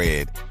chicken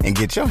cred and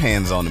get your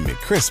hands on the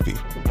McCrispy.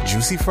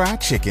 Juicy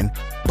fried chicken,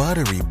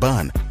 buttery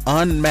bun,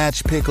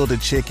 unmatched pickle to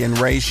chicken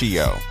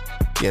ratio.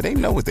 Yeah, they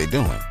know what they're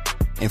doing.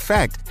 In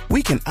fact,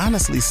 we can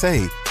honestly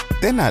say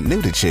they're not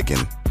new to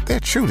chicken, they're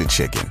true to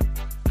chicken.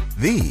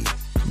 The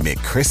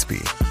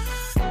McCrispy.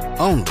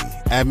 Only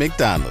at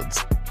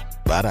McDonald's.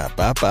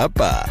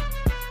 Ba-da-ba-ba-ba.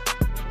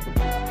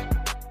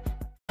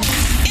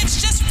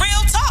 It's just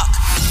real talk.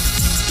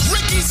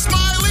 Rickey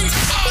Smiley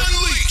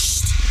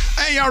Unleashed.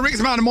 Hey, y'all, Rickey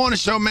Smiley Morning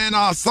Show, man.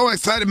 So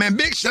excited, man.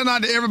 Big shout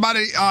out to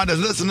everybody that's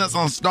listening to us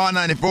on Star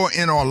 94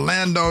 in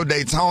Orlando,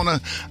 Daytona.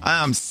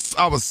 I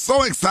was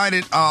so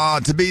excited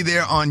to be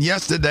there on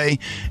yesterday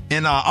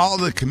and all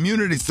the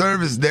community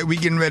service that we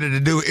getting ready to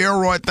do.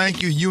 Elroy,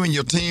 thank you. You and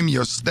your team,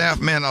 your staff,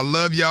 man. I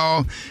love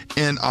y'all.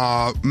 And,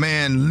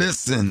 man,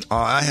 listen,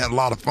 I had a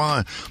lot of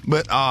fun.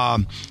 But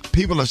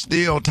people are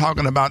still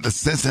talking about the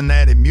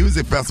Cincinnati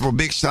Music Festival.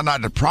 Big shout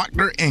out to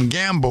Procter &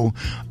 Gamble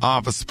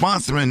for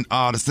sponsoring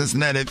the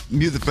Cincinnati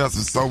Music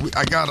Festival. So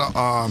I got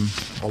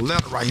a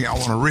letter right here I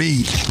want to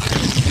read.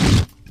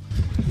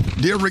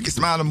 Dear Rickey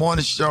Smiley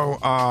Morning Show,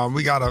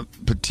 we got a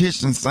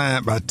petition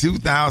signed by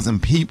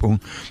 2,000 people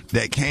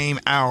that came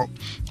out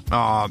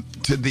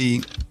to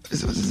the.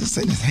 Is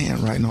this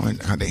handwriting on it?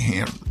 They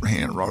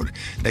hand wrote it.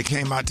 They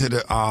came out to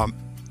the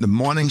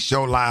morning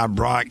show live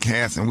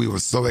broadcast, and we were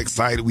so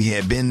excited. We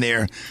had been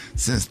there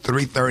since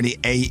 3:30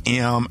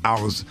 a.m.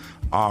 I was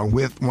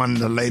with one of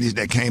the ladies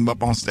that came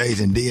up on stage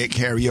and did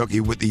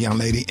karaoke with the young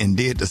lady and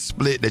did the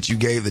split that you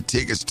gave the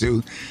tickets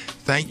to.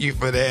 Thank you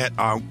for that.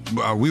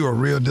 We were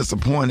real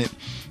disappointed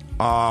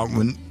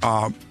when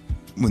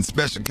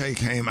Special K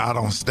came out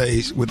on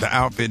stage with the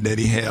outfit that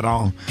he had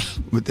on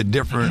with the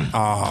different,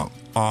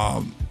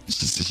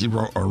 she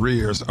wrote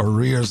arrears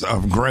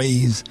of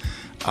grays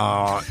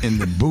in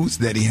the boots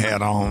that he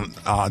had on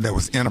that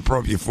was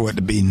inappropriate for it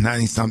to be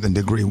 90-something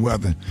degree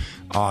weather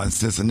in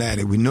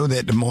Cincinnati. We knew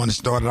that the morning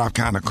started off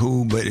kind of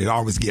cool, but it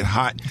always get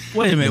hot.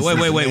 Wait a minute. Wait.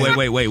 The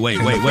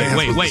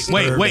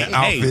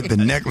outfit, the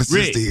necklaces,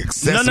 Rick, the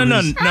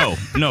accessories.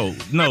 No.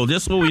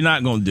 This is what we're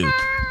not going to do.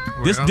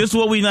 This is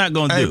what we're not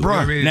going to do.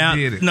 Bro. Now,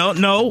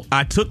 no.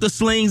 I took the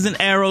slings and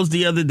arrows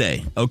the other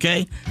day,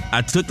 okay?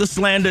 I took the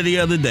slander the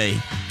other day.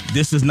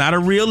 This is not a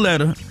real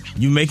letter.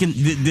 You making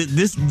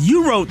this?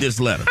 You wrote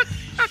this letter.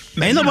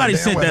 Ain't nobody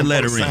sent that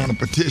letter in.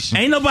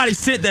 Ain't nobody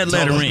sent that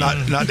letter in.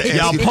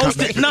 Y'all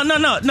posted. No.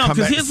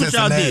 Because here's what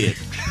y'all did.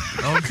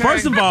 Okay.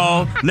 First of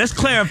all, let's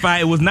clarify.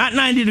 It was not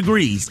 90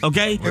 degrees.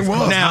 Okay. It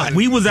was. Now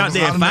we was out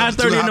there at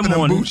 5:30 in the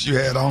morning. Boots you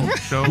had on.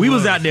 We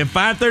was out there at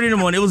 5:30 in the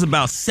morning. It was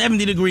about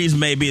 70 degrees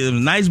maybe. It was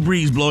a nice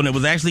breeze blowing. It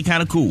was actually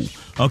kind of cool.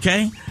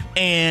 Okay.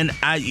 And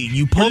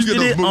you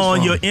posted it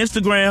on your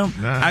Instagram.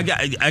 Nah. I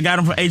got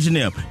them from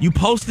H&M. You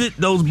posted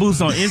those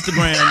boots on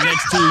Instagram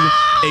next to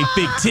a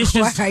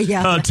fictitious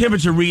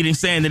temperature reading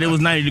saying that it was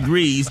 90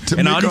 degrees.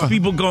 And all these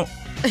people go to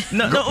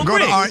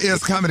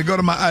RS Comedy. Go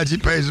to my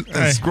IG page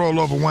and scroll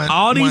over one.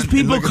 All these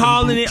people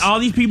calling it. All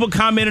these people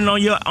commenting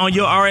on your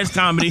RS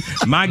Comedy.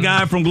 My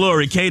guy from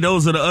Glory, K.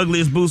 Those are the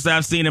ugliest boots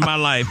I've seen in my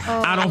life.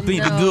 I don't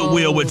think the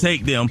Goodwill would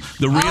take them.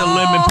 The real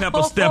lemon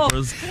pepper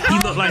steppers. He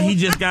looked like he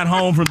just got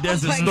home from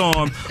Desert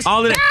Storm.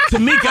 All of that.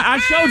 Tamika, I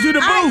showed you the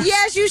boots.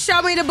 Yes, you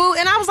showed me the boot,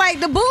 and I was like,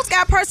 the boots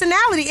got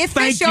personality. It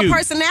fits your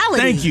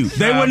personality. Thank you.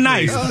 They were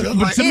nice.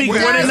 Tamika,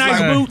 were they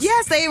nice boots?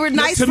 Yes, they were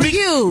nice for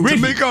you.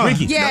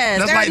 Ricky.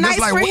 Yes, they're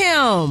nice for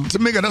him.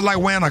 Tamika, that's like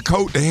wearing a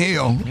coat to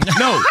hell.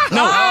 No.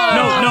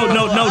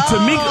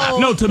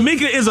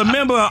 Tamika is a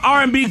member of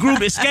R&B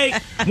group Escape,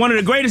 one of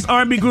the greatest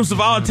R&B groups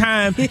of all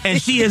time,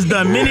 and she has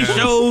done many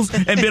shows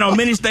and been on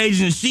many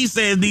stages, and she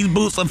says these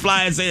boots are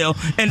fly as hell.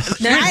 And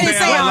now, I didn't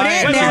say all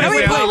that. Now,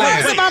 don't put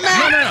words in my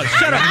mouth. No,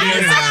 shut up.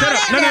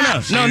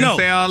 No.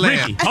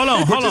 Ricky, hold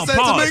on.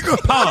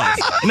 Pause.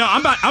 No,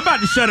 I'm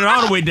about to shut it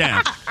all the way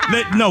down.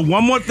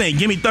 One more thing.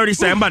 Give me 30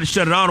 seconds. I'm about to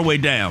shut it all the way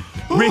down.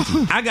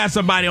 Ricky, I got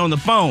somebody on the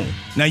phone.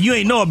 Now, you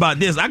ain't know about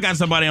this. I got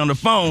somebody on the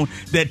phone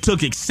that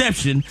took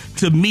exception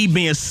to me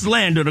being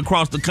slandered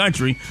across the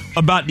country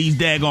about these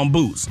daggone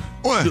boots.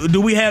 What?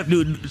 Do we have...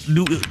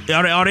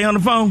 Are they on the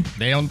phone?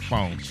 They on the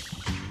phone.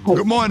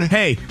 Good morning.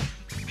 Hey.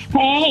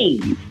 Hey.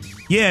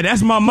 Yeah,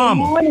 that's my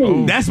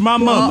mama. That's my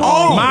mother.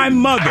 My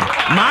mother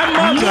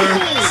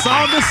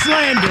saw the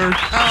slander.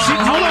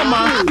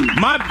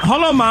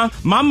 Hold on, ma.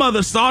 My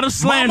mother saw the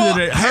slander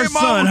that her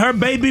son, her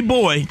baby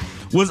boy,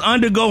 was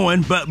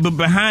undergoing, but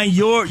behind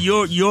your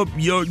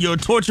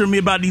torturing me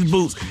about these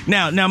boots.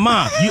 Now,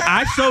 Mom,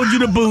 I showed you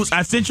the boots.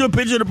 I sent you a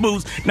picture of the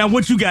boots. Now,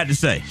 what you got to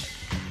say?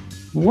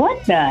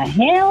 What the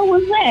hell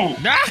was that?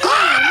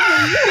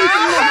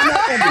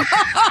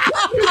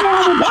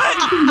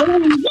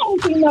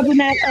 Nothing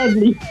that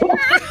ugly.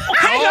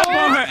 Hang up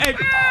on her. Hey,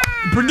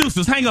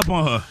 producers, hang up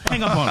on her.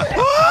 Hang up on her.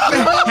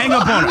 Hang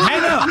up on her.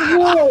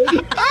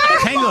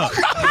 Hang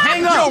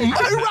up.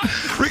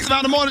 Rick's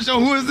About the Morning Show.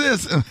 Who is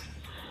this?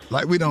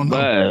 Like we don't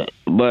know.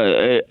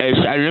 But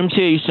let me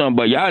tell you something.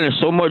 But y'all in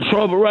so much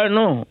trouble right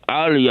now.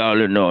 All of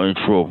y'all in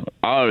trouble.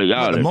 All of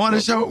y'all. The morning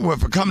show? What,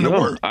 for coming to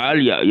work? All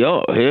of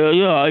y'all. Hell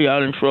yeah. All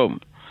y'all in trouble.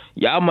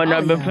 Y'all might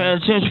not been paying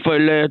attention for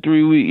the last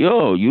 3 weeks.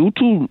 Yo, you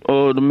too,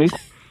 Tamika.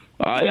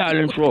 All y'all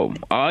in trouble.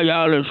 All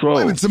y'all in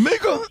trouble. Wait,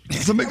 Tamika?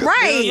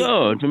 Right.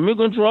 Yeah,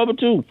 Tamika in trouble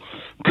too.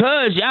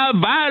 Cause y'all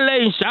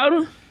violating,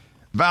 shouting.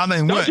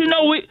 Violating what? Don't you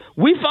know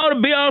we fought to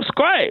be on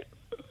strike?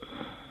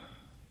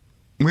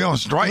 We on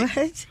strike?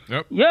 What?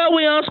 Yep. Yeah,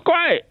 we on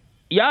strike.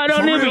 Y'all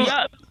don't even,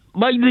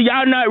 but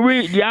y'all not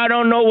read. Y'all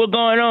don't know what's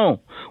going on.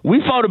 We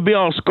fought to be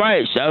on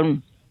strike,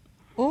 shouting.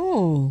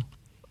 Ooh.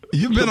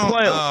 You've been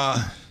on.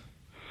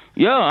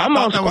 Yeah, I'm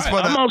on strike.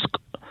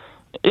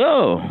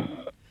 Yeah.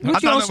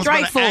 What you on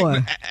strike for?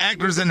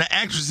 Actors and the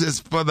actresses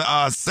for the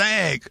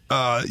SAG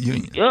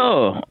union.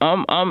 Yo,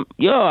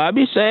 I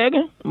be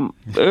sagging.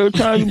 Every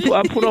time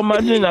I put on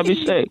my jeans, I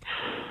be sagging.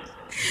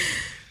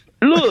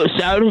 Look,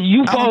 Shouty,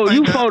 you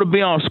fought to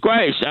be on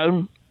strike,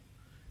 Shouty.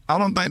 I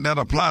don't think that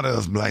apply to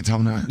us, Black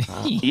Tony.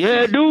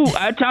 Yeah, dude.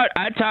 I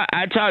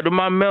talked to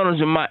my managers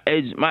and my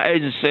agent. My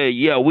agent said,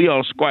 yeah, we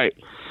on strike.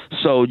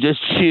 So just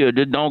chill.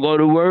 Just don't go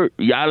to work.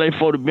 Y'all ain't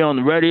supposed to be on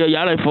the radio.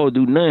 Y'all ain't supposed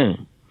to do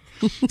nothing.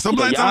 So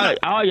Black Tony,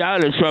 all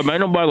y'all in trouble.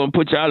 Ain't nobody gonna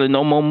put y'all in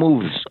no more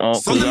movies.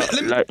 So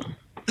let me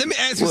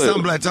ask you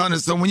something, Black Tony.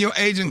 So when your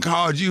agent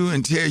called you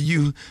and tell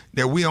you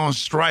that we on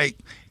strike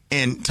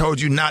and told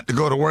you not to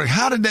go to work,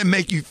 how did that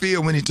make you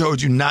feel when he told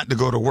you not to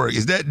go to work?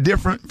 Is that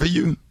different for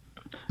you?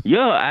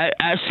 Yeah,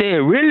 I said,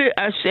 really?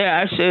 I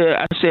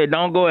said,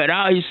 don't go at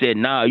all. He said,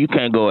 nah, you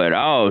can't go at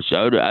all,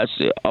 Shorty. I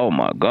said, oh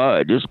my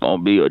God, this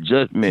gonna be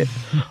adjustment.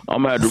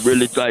 I'm gonna have to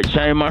really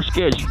change my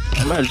schedule.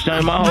 I'm gonna have to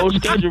change my whole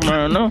schedule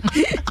around now.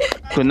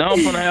 Cause now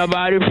I'm gonna have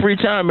all this free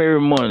time every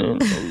morning.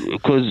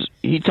 Cause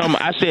he told me,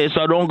 I said,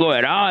 so don't go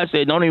at all. I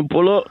said, don't even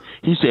pull up.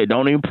 He said,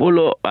 don't even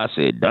pull up. I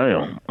said,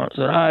 damn. I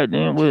said, all right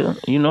then, well, it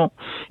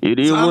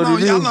is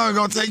what it is. How long it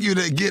gonna take you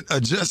to get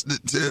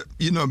adjusted to,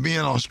 being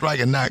on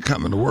strike and not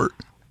coming to work?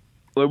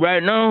 But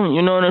right now,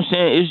 you know what I'm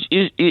saying?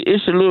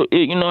 It's a little,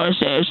 you know what I'm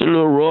saying? It's a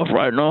little rough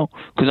right now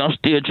because I'm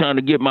still trying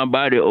to get my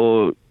body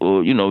or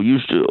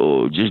used to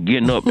or just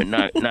getting up and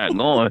not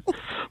going.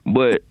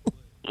 But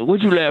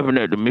what you laughing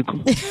at, Tamika?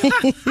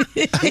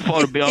 You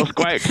fought to be on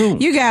strike too.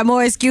 You got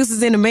more excuses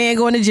than a man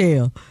going to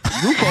jail.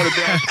 You fought to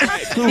be on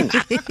strike too.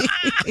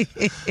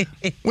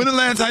 When the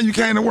last time you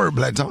came to work,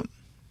 Black Tony?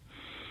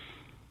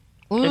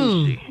 Let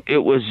me see. It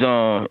was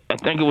I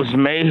think it was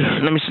May.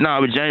 Let me see now.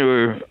 It was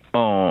January.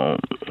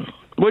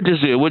 What this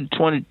is? What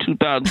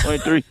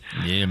 2023?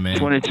 Yeah, man.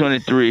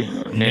 2023.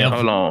 Yeah,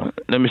 hold on.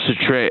 Let me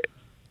subtract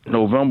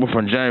November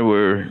from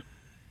January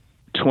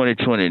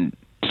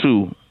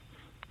 2022,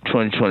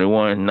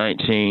 2021,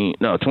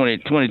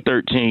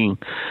 2013,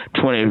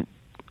 20.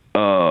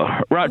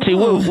 Rod T,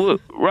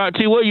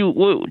 what you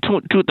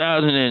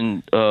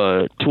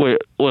 2012?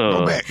 Well,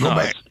 go back. Go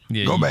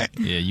back.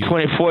 Yeah,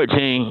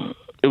 2014.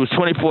 It was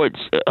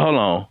 2014. Hold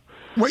on.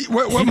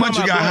 What month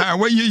you got hired?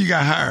 What year you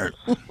got hired?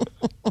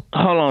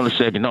 Hold on a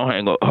second. Don't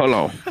hang up. Hold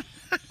on.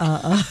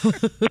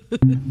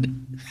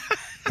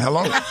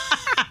 Hello?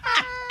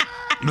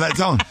 Black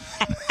Tony.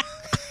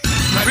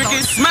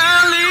 Rickey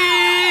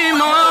Smiley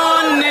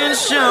Morning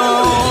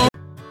Show.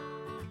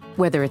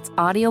 Whether it's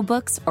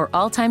audiobooks or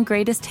all-time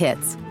greatest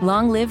hits,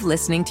 long live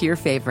listening to your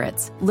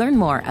favorites. Learn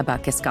more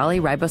about Kisqali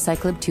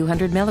Ribociclib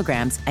 200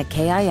 milligrams at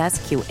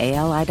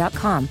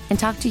KISQALI.com and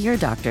talk to your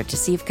doctor to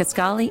see if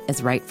Kisqali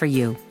is right for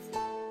you.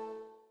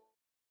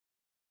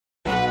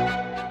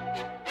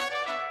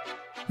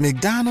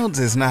 McDonald's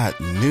is not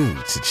new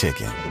to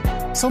chicken.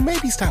 So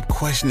maybe stop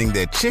questioning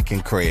their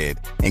chicken cred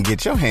and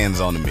get your hands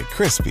on the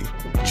McCrispy.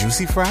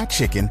 Juicy fried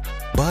chicken,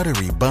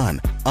 buttery bun,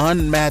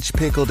 unmatched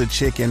pickle to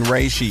chicken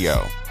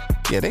ratio.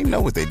 Yeah, they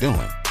know what they're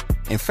doing.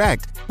 In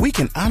fact, we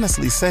can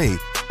honestly say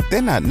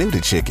they're not new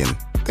to chicken.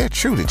 They're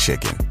true to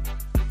chicken.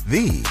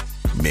 The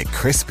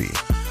McCrispy.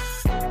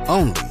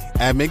 Only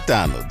at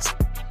McDonald's.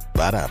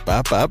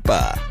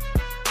 Ba-da-ba-ba-ba.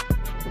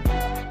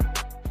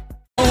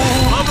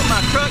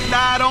 My truck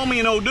died on me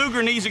and old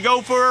Duger needs to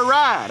go for a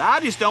ride. I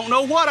just don't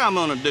know what I'm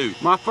gonna do.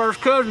 My first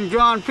cousin,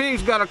 John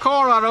Pig's got a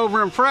car right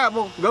over in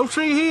Prattville. Go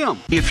see him.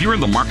 If you're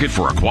in the market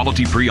for a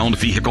quality pre-owned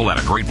vehicle at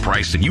a great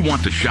price and you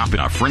want to shop in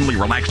a friendly,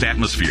 relaxed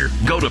atmosphere,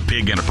 go to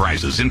Pig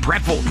Enterprises in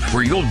Prattville,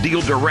 where you'll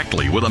deal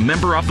directly with a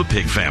member of the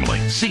Pig family.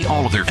 See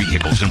all of their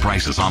vehicles and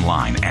prices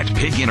online at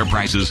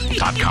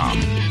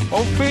pigenterprises.com.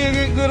 Old Pig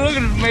ain't good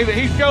looking at me, but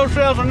he sure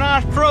sells a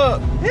nice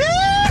truck.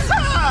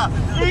 Yeah!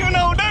 Even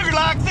old Duger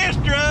likes this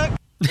truck.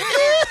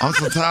 I'm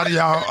so tired of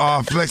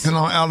y'all flexing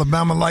on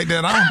Alabama like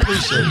that. I don't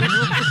appreciate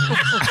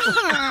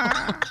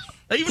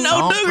it. Even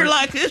though Duger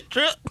like his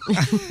truck.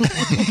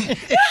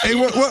 Hey,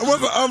 what's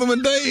the other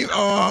one, Dave?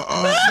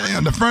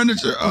 Damn, the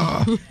furniture.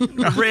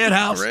 Red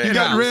House. You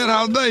got Red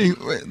House, Dave.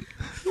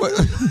 Wait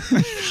a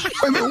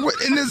minute, what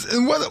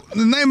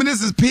the name of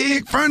this is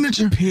Pig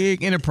Furniture?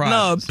 Pig Enterprise.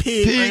 No,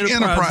 Pig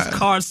Enterprise.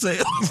 Car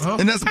sales.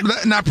 And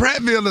now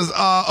Prattville is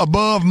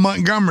above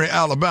Montgomery,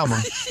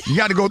 Alabama. You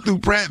got to go through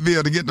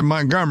Prattville to get to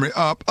Montgomery.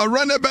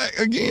 Run that back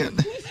again.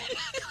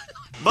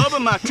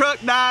 Bubba, my truck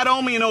died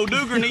on me and old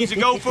Duger needs to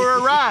go for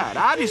a ride.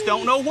 I just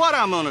don't know what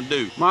I'm gonna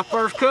do. My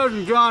first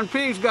cousin, John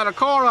Pig's got a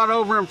car right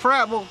over in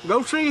Prattville.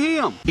 Go see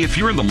him. If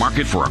you're in the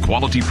market for a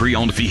quality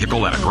pre-owned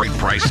vehicle at a great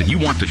price and you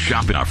want to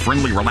shop in a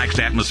friendly, relaxed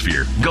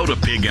atmosphere, go to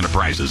Pig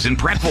Enterprises in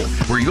Prattville,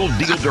 where you'll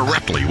deal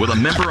directly with a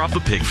member of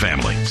the Pig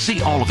family.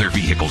 See all of their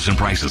vehicles and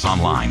prices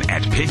online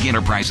at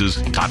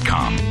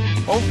pigenterprises.com.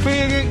 Old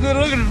Pig ain't good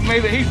looking at me,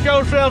 but he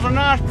sure sells a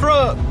nice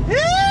truck.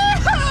 Yeah!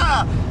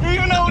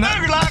 Even old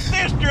Duger likes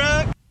this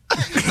truck.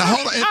 Now,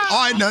 hold on.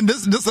 All right, now,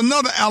 this is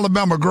another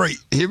Alabama great.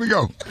 Here we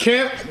go.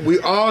 Can't we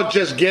all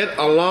just get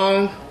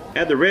along?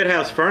 At the Red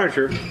House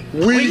Furniture,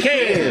 We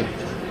can.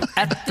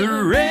 At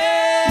the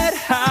Red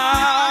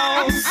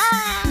House.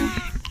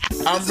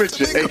 I'm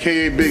Richard,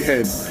 a.k.a. Big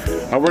Head.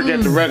 I work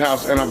at the Red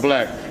House, and I'm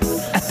black.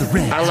 At the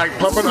Red I like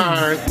pumping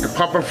iron and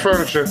pumping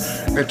furniture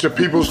into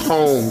people's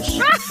homes.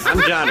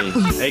 I'm Johnny,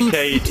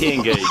 a.k.a.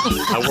 10 Gauge.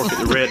 I work at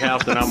the Red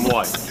House, and I'm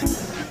white.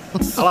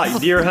 I like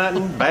deer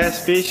hunting,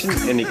 bass fishing,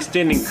 and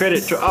extending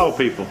credit to all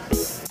people.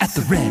 At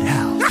the Red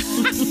House.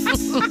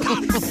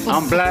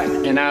 I'm black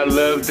and I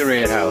love the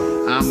Red House.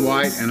 I'm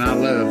white and I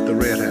love the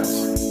Red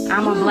House.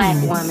 I'm a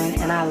black woman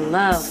and I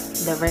love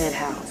the Red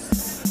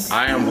House.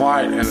 I am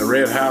white and the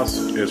Red House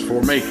is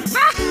for me.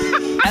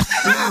 At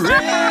the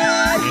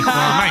Red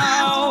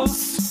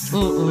House.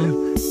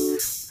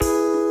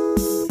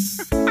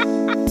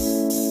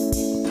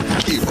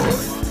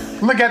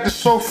 Look at the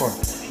sofa.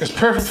 It's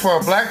perfect for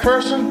a black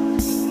person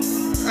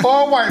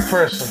or a white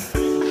person.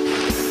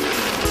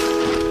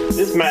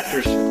 This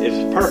mattress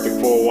is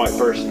perfect for a white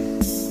person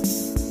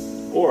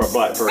or a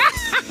black person.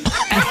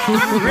 At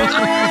the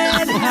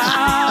Red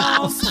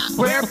House,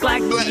 where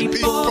black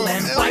people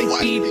and white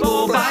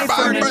people buy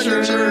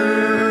furniture.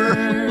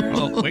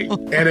 Oh, wait.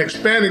 And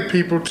Hispanic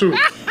people too.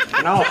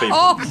 And all people.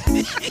 Oh.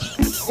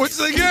 What's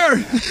the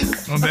Gary?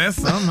 Oh, that's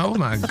something. Oh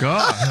my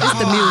God. It's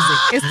the music.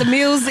 It's the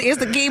music. It's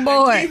the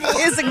keyboard.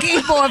 It's the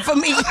keyboard for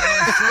me.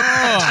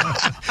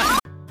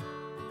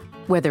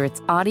 Whether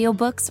it's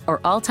audiobooks or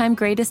all-time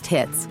greatest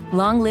hits,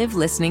 long live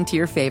listening to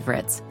your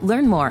favorites.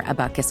 Learn more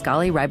about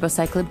Kisqali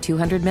Ribociclib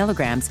 200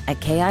 milligrams at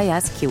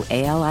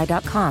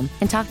KISQALI.com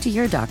and talk to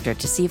your doctor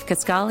to see if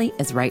Kisqali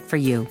is right for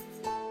you.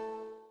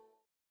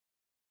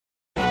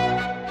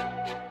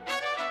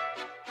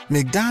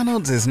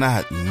 McDonald's is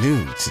not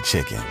new to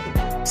chicken.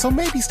 So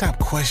maybe stop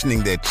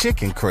questioning their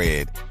chicken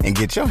cred and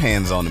get your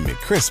hands on the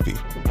McCrispy.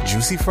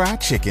 Juicy fried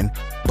chicken,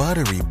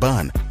 buttery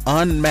bun,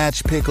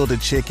 unmatched pickle to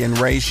chicken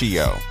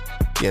ratio.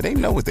 Yeah, they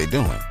know what they're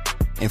doing.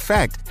 In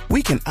fact,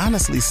 we can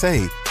honestly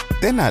say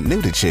they're not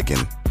new to chicken.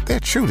 They're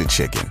true to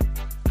chicken.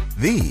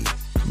 The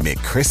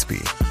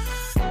McCrispy.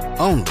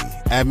 Only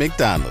at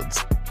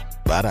McDonald's.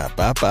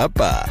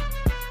 Ba-da-ba-ba-ba.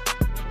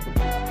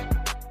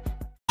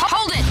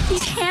 Hold it!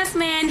 He's half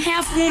man,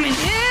 half woman.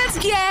 It's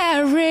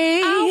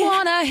Gary. I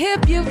wanna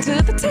hip you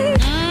to the T.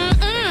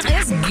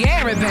 It's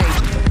Gary, baby.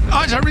 All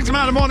right, y'all, Rickey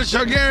Smiley Morning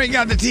Show. Gary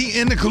got the tea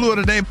in the cooler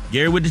today.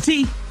 Gary with the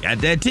tea. Got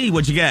that tea.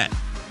 What you got?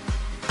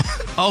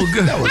 Oh,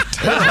 good. That was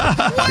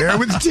terrible. Gary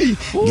with the tea.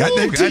 Got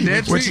that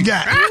tea. What you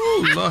got?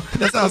 Ooh, Lord.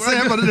 That's how I say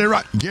it for today,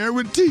 right? Gary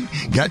with the tea.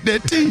 Got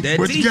that tea.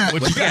 What you got?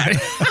 What you got?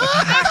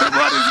 Good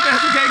morning,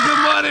 Special K. Good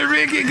morning,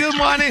 Ricky. Good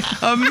morning,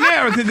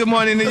 America. Good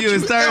morning to you.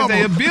 It's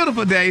Thursday, a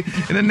beautiful day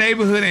in the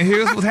neighborhood, and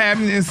here's what's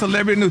happening in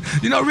celebrity news.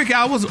 You know, Ricky,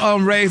 I was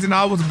raised and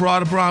I was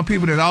brought up around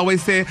people that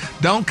always said,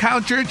 don't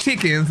count your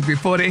chickens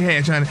before they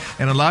hatch, honey.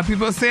 And a lot of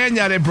people are saying,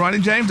 y'all, that Bronny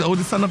James, the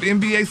oldest son of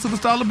NBA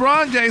superstar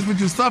LeBron James, which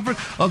suffered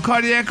a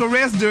cardiac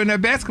arrest during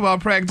their basketball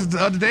practice the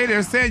other day,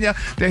 they're saying, y'all,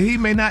 that he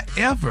may not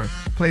ever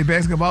play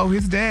basketball with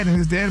his dad, and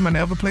his dad might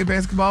never play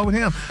basketball with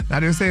him. Now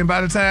they're saying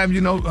by the time,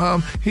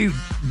 he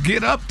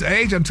get up to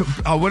age or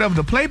whatever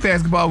to play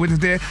basketball with his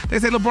dad, they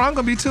say LeBron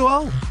gonna be too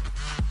old.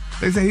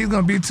 They say he's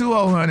gonna be too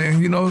old, honey.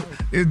 And,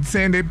 it's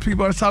saying that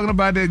people are talking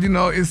about that,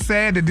 it's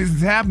sad that this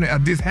is happening, or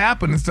this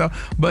happened and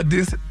stuff, but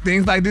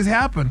things like this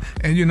happen.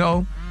 And,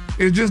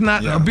 it's just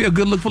not be a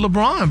good look for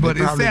LeBron, but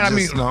it's sad.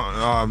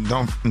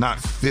 Not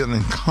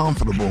feeling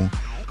comfortable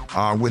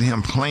with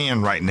him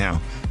playing right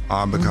now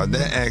because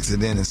that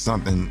accident is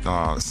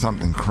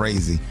something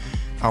crazy.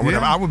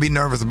 I would be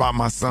nervous about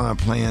my son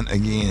playing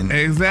again.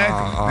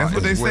 Exactly. That's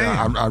what they say.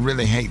 I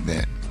really hate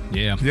that.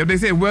 Yeah. Yep, they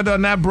say whether or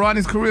not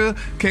Bronny's career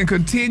can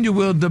continue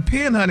will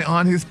depend, honey,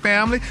 on his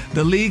family,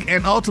 the league,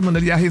 and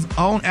ultimately, his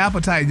own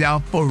appetite,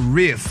 for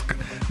risk.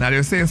 Now,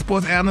 they're saying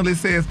sports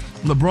analyst says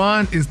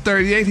LeBron is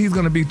 38. He's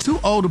going to be too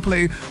old to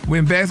play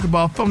when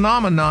basketball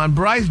phenomenon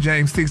Bryce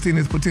James, 16,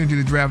 is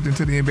potentially drafted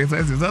into the NBA. So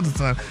that's his other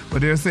son.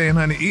 But they're saying,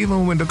 honey,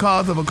 even when the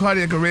cause of a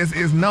cardiac arrest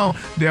is known,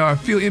 there are a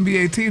few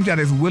NBA teams that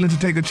is willing to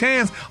take a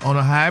chance on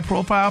a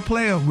high-profile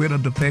player with a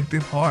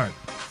defective heart.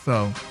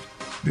 So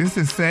this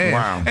is sad.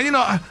 Wow. And,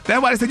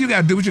 that's why they said you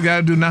got to do what you got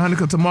to do now, honey,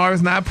 because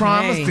tomorrow's not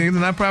promised. Hey. Things are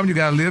not promised. You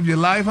got to live your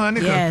life, honey.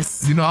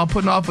 Yes. I'm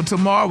putting off for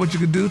tomorrow what you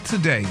could do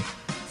today.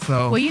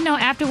 So. Well,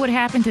 after what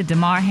happened to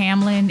DeMar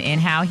Hamlin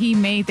and how he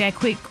made that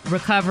quick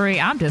recovery,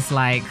 I'm just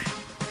like,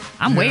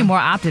 I'm way more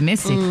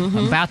optimistic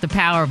about the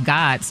power of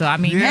God. So, I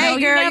mean, you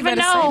never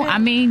know. I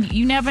mean,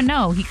 you never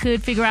know. He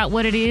could figure out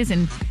what it is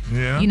and,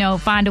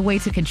 find a way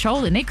to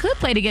control it. And they could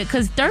play together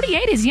because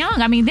 38 is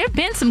young. I mean, there have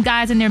been some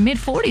guys in their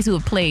mid-40s who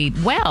have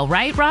played well,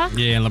 right, Rock?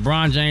 Yeah, and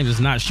LeBron James is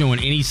not showing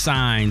any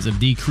signs of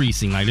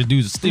decreasing. Like, the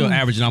dude's still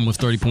averaging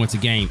almost 30 points a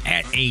game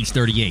at age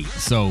 38.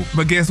 So,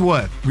 but guess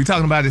what? We're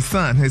talking about his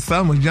son. His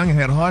son was young and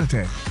had a heart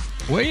attack.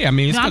 Well, yeah, I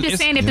mean, I'm just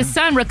saying if the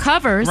son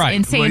recovers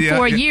and say in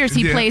 4 years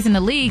he plays in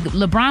the league,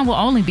 LeBron will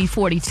only be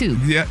 42.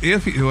 Yeah,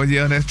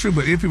 that's true.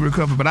 But if he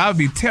recovers, but I would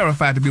be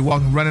terrified to be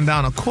running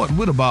down a court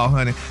with a ball,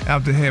 honey,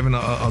 after having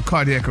a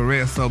cardiac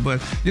arrest. So,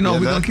 but we're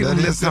gonna keep that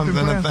him is something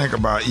to think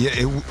about. Yeah,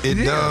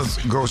 it does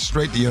go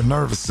straight to your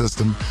nervous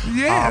system.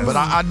 Yeah, but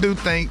I do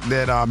think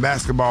that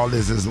basketball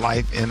is his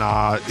life, and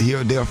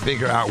they'll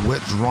figure out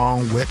what's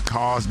wrong, what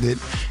caused it,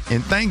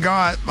 and thank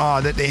God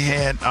that they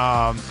had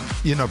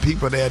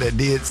people there that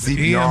did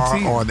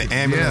CPR or the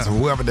ambulance or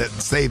whoever that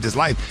saved his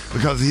life,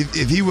 because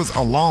if he was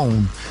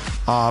alone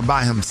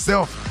by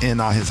himself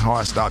and his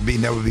heart stopped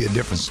beating, that would be a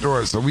different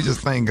story. So we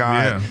just thank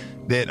God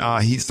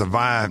that he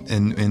survived,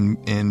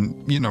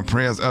 and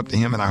prayers up to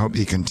him, and I hope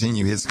he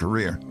continue his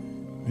career.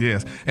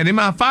 Yes. And in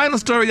my final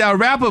story, y'all,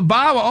 rapper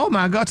Bow Wow, oh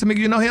my God, Tamika,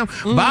 you know him?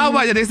 Bow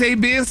Wow, they say he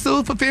being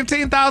sued for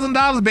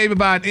 $15,000, baby,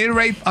 by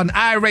an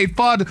irate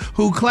father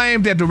who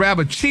claimed that the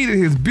rapper cheated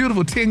his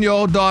beautiful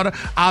 10-year-old daughter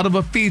out of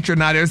a feature.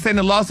 Now, they're saying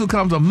the lawsuit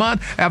comes a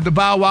month after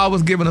Bow Wow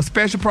was given a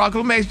special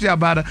proclamation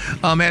by the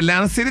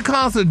Atlanta City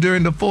Council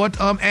during the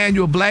 4th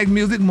annual Black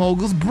Music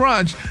Moguls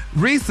Brunch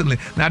recently.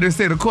 Now, they're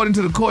saying, according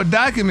to the court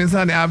documents,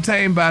 honey,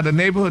 obtained by the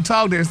Neighborhood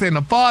Talk, they're saying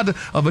the father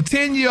of a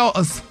 10-year-old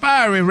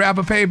aspiring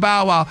rapper paid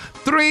Bow Wow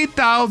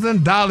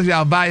 $3,000,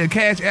 y'all, via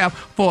Cash App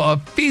for a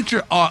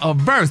feature or a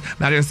verse.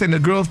 Now, they're saying the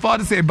girl's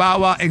father said Bow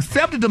Wow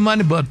accepted the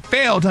money but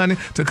failed, honey,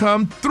 to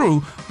come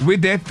through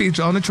with that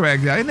feature on the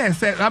track, y'all. Isn't that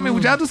sad? I mean,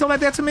 would y'all do something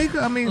like that to me?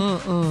 I mean,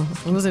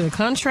 was it a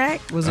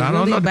contract? Was it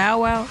really a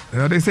Bow Wow?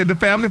 They said the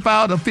family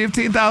filed a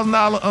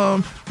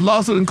 $15,000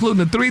 lawsuit,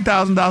 including the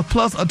 $3,000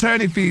 plus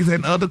attorney fees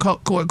and other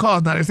court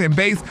costs. Now, they're saying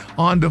based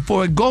on the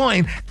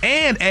foregoing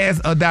and as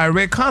a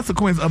direct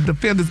consequence of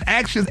defendant's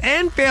actions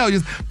and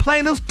failures,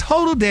 plaintiff's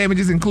total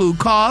damages include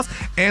costs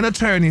and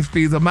attorney's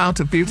fees amount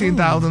to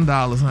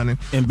 $15,000, honey.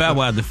 In Bow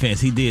Wow's defense,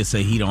 he did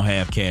say he don't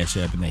have Cash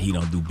App and that he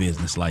don't do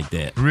business like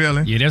that.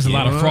 Really? Yeah, there's a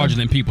lot of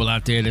fraudulent people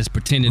out there that's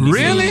pretending to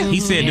Really?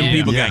 He said them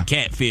people got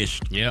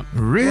catfished. Yep.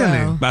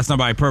 Really? By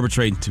somebody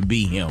perpetrating to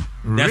be him.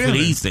 That's what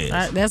he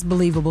says. That's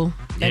believable.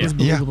 That is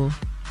believable.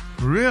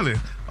 Really?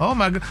 Oh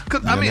my God!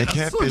 I mean,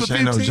 catfish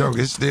ain't no joke.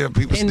 It's still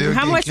people and still.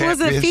 How much was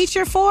the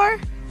feature for?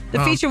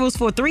 The feature was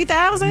for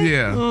 $3,000.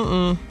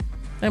 Yeah.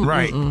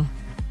 Right.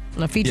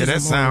 The feature.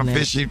 That sounds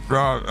fishy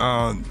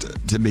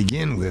to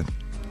begin with.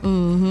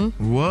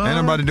 What? Ain't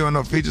nobody doing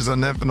no features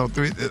on that for no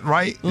 $3,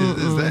 right?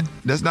 Is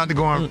that's not the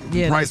going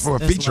price for a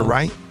feature, low.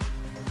 right?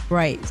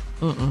 Right.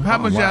 How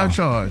much y'all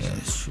charge?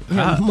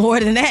 More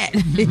than that.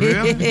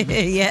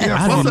 Really? Yeah.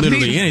 I do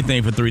literally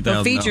anything for $3,000.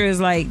 The feature is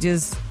like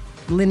just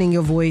lending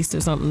your voice or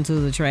something to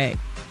the track.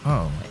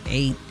 Oh.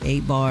 8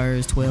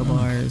 bars, 12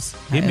 bars.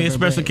 Give me a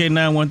special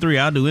K913.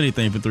 I'll do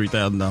anything for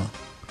 $3,000.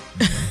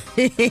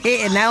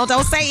 Now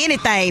don't say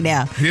anything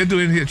now. He'll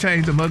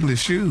change them ugly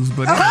shoes.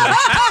 But anyway.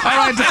 All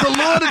right, the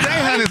color today,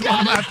 honey, is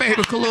one of my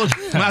favorite colors.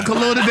 My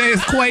color today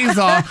is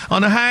Quasar.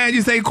 On the high end,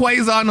 you say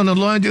Quasar, and on the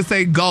low end, you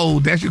say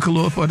gold. That's your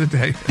color for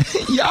today.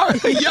 y'all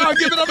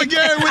give it up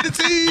again with the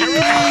team.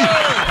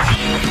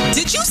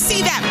 Did you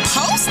see that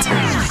post?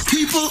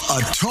 People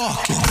are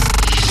talking.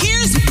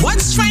 Here's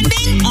what's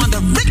trending on the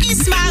Rickey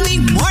Smiley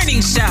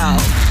Morning Show.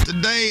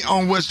 Today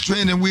on What's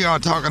Trending, we are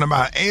talking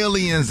about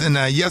aliens. And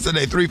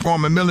yesterday, 3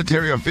 former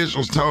military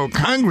officials told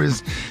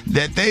Congress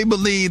that they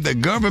believe the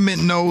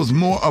government knows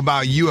more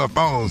about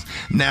UFOs.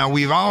 Now,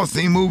 we've all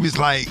seen movies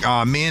like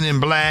Men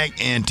in Black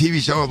and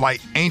TV shows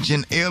like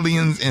Ancient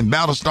Aliens and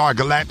Battlestar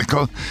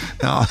Galactica.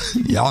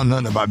 Y'all know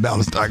nothing about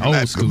Battlestar Galactica.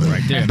 Old school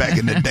right there. Back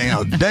in the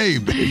damn day,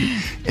 baby.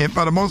 And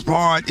for the most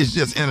part, it's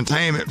just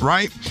entertainment,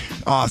 right?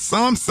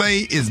 Some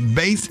say it's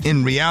based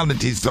in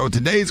reality. So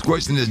today's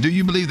question is, do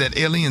you believe that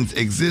aliens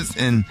exist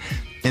and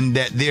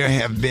that there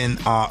have been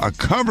a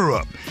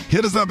cover-up?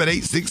 Hit us up at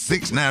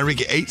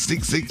 866-9-RICKEY,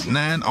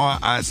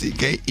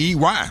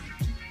 866-9-RICKEY.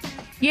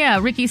 Yeah,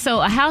 Ricky,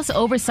 so a House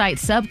Oversight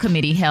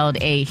Subcommittee held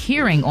a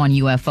hearing on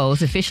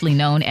UFOs, officially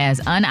known as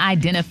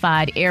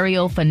Unidentified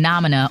Aerial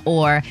Phenomena,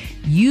 or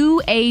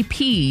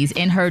UAPs,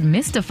 and heard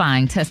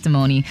mystifying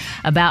testimony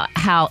about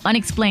how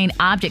unexplained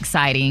object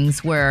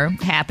sightings were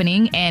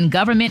happening and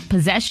government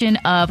possession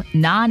of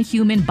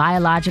non-human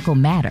biological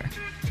matter.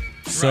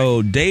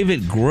 So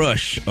David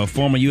Grush, a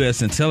former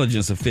U.S.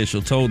 intelligence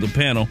official, told the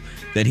panel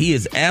that he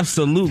is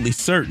absolutely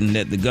certain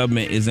that the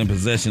government is in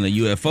possession of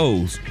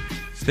UFOs,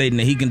 stating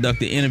that he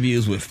conducted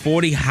interviews with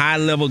 40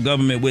 high-level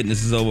government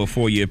witnesses over a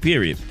 4-year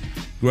period.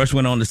 Grush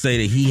went on to say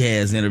that he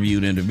has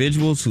interviewed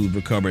individuals who've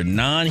recovered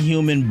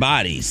non-human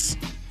bodies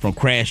from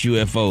crashed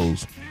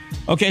UFOs.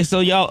 Okay,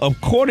 so y'all,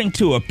 according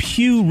to a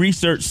Pew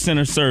Research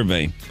Center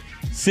survey,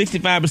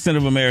 65%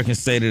 of Americans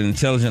say that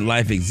intelligent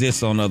life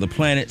exists on other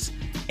planets.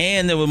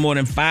 And there were more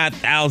than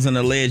 5,000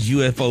 alleged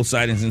UFO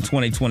sightings in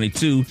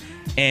 2022.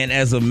 And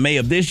as of May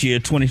of this year,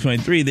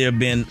 2023, there have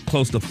been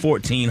close to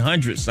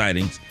 1,400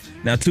 sightings.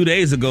 Now, 2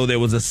 days ago, there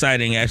was a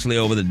sighting actually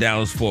over the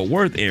Dallas-Fort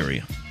Worth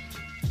area.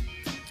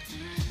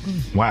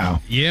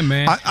 Wow. Yeah,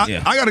 man.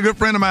 I got a good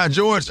friend of mine,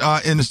 George,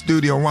 in the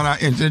studio.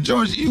 And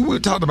George, we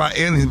talked about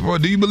aliens before.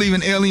 Do you believe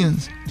in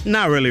aliens?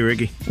 Not really,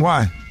 Ricky.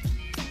 Why?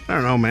 I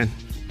don't know, man.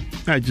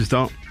 I just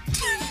don't.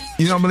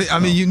 You don't believe? I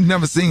mean, you've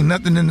never seen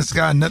nothing in the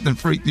sky, nothing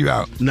freaked you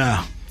out?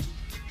 No.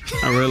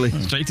 Not really.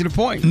 Straight to the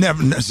point.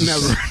 Never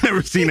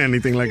seen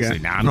anything like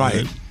that.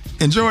 Right.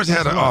 And George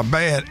had a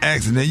bad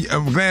accident.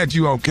 I'm glad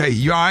you okay.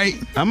 You all right?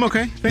 I'm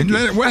okay. Thank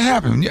you. What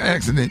happened? Your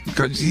accident?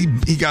 Because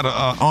he got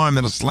an arm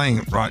in a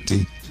sling, right,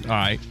 T? All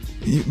right.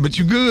 But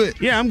you good?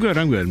 Yeah, I'm good,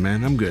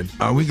 man. I'm good.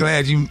 We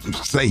glad you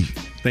safe.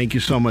 Thank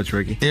you so much,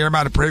 Ricky.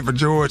 Everybody pray for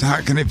George.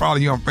 How can they follow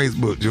you on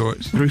Facebook,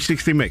 George?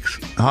 360 Mix.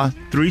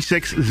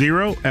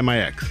 360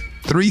 MIX.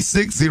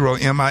 360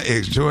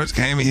 MIX. George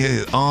came in here,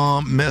 his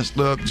arm messed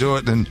up.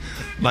 George, and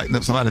like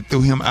somebody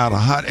threw him out a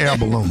hot air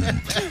balloon.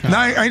 No,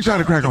 I ain't trying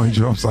to crack on you,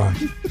 George. I'm sorry,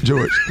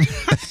 George.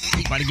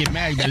 Somebody get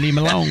mad, you gotta leave him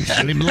alone.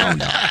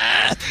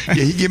 Yeah,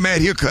 he get mad,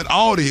 he'll cut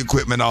all the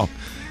equipment off.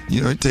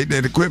 You know, take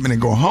that equipment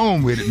and go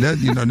home with it. That,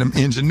 you know, them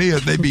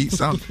engineers, they be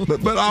something.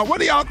 But what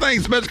do y'all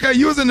think, Special K?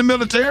 You was in the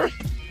military?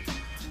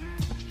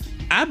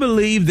 I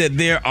believe that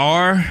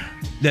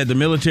that the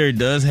military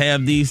does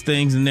have these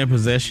things in their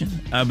possession.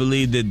 I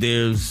believe that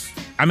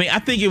I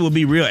think it would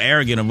be real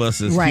arrogant of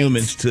us as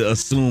humans to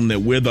assume that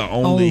we're the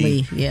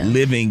only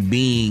living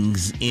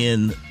beings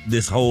in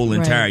this whole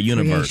entire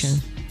universe.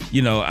 Creation.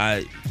 You know,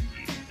 I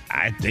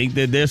think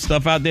that there's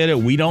stuff out there that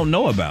we don't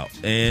know about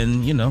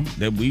and, you know,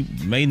 that we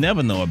may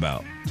never know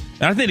about.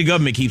 And I think the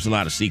government keeps a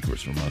lot of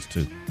secrets from us,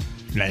 too.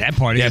 Now, that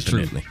part is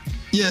true.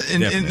 Yeah,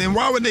 and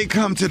why would they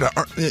come to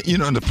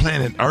the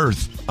planet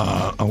Earth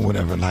or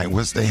whatever? Like,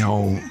 what's their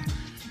whole?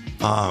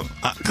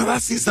 Because I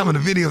see some of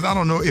the videos, I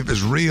don't know if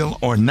it's real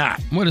or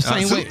not. Well,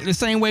 the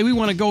same way we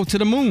want to go to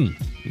the moon,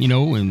 you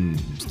know, and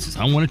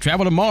I want to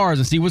travel to Mars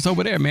and see what's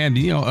over there, man.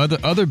 You know,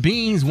 other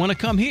beings want to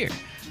come here.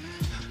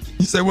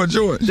 You say what,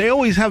 George? They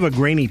always have a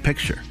grainy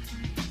picture.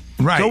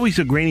 Right. It's always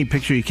a grainy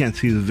picture. You can't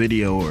see the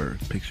video or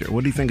picture.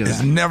 What do you think of that?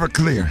 It's never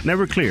clear.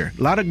 Never clear.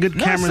 A lot of good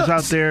cameras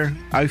out there.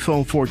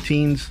 iPhone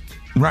 14s.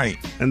 Right.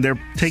 And they're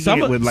taking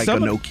it with like a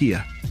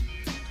Nokia.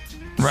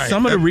 Right.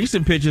 Some of the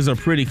recent pictures are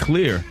pretty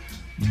clear,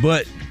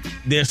 but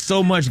there's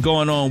so much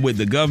going on with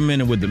the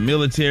government and with the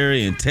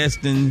military and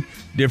testing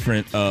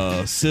different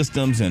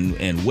systems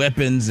and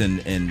weapons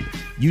and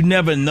you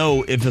never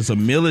know if it's a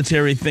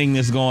military thing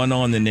that's going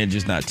on and they're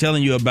just not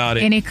telling you about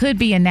it. And it could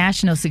be a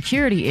national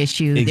security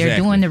issue. Exactly. They're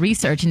doing the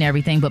research and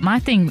everything. But my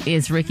thing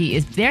is, Ricky,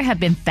 is there have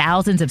been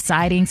thousands of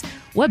sightings.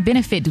 What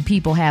benefit do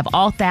people have,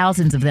 all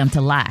thousands of them,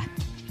 to lie?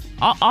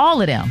 All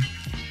of them.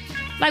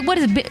 Like,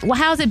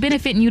 how is it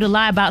benefiting you to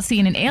lie about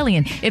seeing an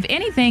alien? If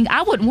anything,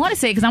 I wouldn't want to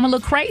say it because I'm going to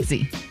look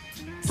crazy.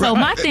 So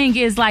my thing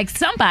is, like,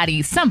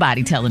 somebody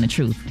telling the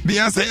truth.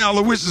 Beyonce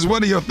Aloysius,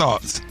 what are your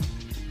thoughts?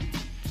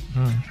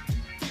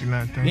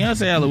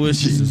 Beyonce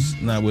Aloysius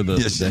is not with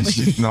us today.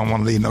 She don't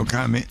want to leave no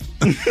comment.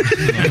 She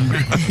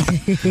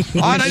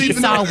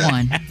saw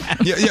one.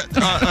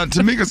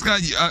 Tamika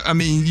Scott, I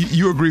mean,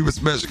 you agree with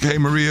Special K.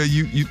 Maria.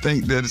 You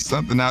think that it's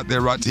something out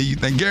there, right? You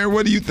think, Gary,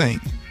 what do you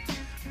think?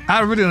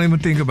 I really don't even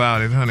think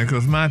about it, honey,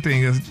 because my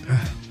thing is,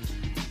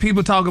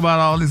 people talk about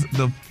all this,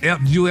 the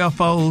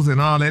UFOs and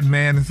all that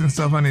madness and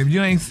stuff, honey. If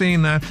you ain't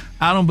seen that,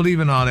 I don't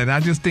believe in all that. I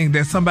just think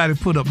that somebody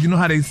put up, you know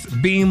how they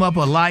beam up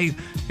a light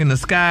in the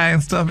sky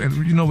and stuff, and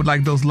you know, with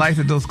like those lights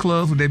at those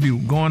clubs where they be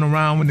going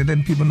around when they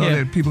letting people know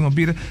that people gonna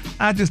be there.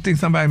 I just think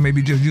somebody may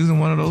be just using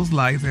one of those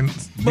lights and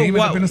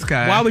beaming up in the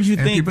sky. Why would you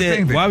think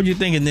that? Why would you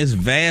think in this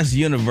vast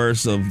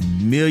universe of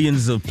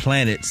millions of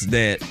planets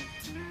that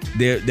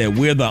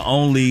we're the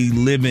only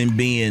living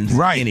beings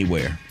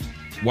anywhere?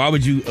 Why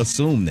would you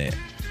assume that?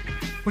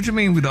 What you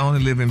mean we're the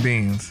only living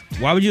beings?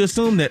 Why would you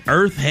assume that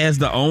Earth is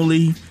the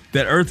only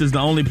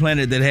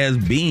planet that has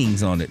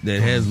beings on it,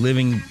 that has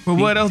living? Well,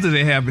 what else do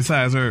they have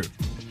besides Earth?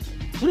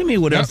 What do you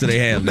mean? What else do they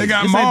have? They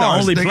got this Mars. Ain't the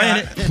only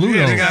planet. Pluto.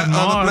 Yeah, they got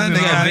other planets.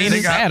 They got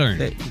Venus, Saturn.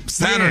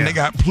 Saturn. They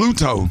got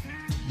Pluto.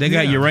 They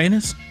got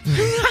Uranus.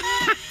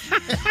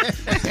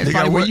 That's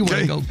probably where you want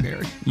to go,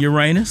 Gary.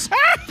 Uranus.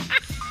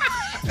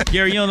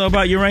 Gary, you don't know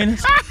about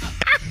Uranus?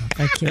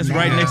 That's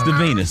right next to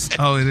Venus.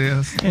 Oh, it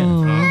is? Yeah.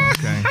 Oh,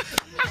 okay.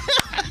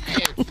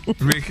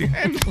 Ricky.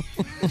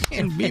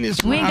 And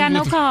Venus. We ain't got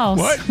no calls.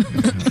 What?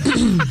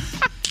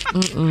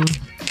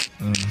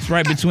 It's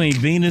right between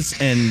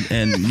Venus and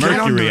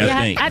Mercury,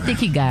 I think. I think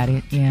he got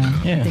it. Yeah.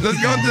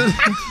 Let's go to.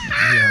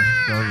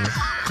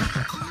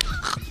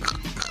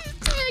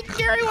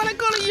 Gary want to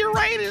go to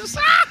Uranus.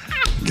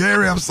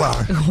 Gary, I'm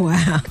sorry.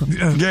 Wow.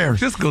 Gary.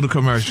 Just go to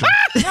commercial.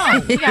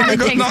 No, we got to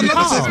take some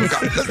calls.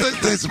 Let's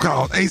take some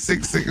calls.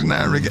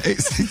 866-9 Ricky.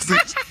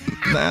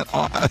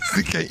 866-9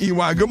 RICKEY.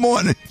 Good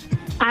morning.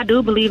 I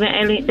do believe that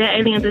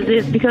aliens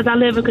exist because I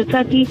live in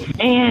Kentucky,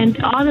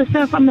 and all the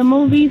stuff from the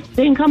movies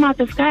didn't come out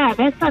the sky.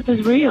 That stuff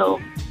is real.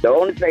 The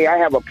only thing I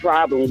have a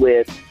problem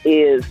with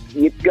is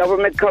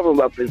government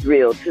cover-up is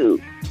real,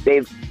 too.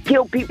 They've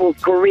killed people's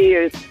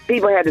careers.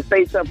 People had to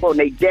say something on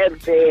their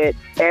deathbed.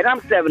 And I'm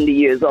 70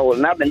 years old,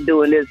 and I've been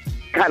doing this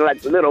kind of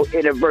like little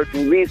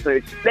inadvertent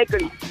research. They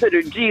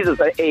consider Jesus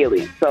an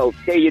alien. So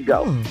there you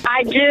go.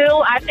 I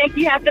do. I think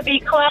you have to be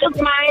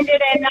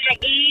closed-minded and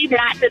naive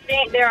not to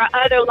think there are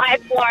other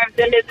life forms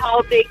in this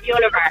whole big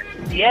universe.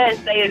 Yes,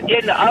 they is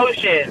in the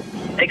ocean.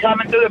 They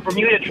coming through the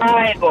Bermuda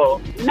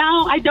Triangle.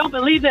 No, I don't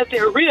believe that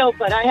they're real,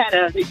 but I had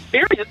an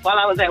experience while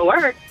I was at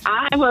work.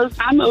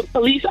 I'm a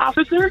police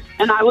officer,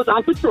 and I was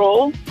on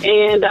patrol,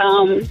 and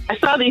I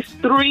saw these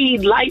 3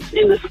 lights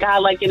in the sky,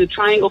 like in a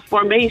triangle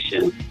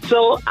formation.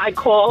 So I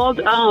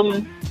called.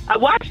 I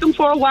watched them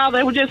for a while.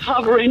 They were just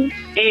hovering,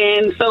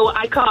 and so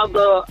I called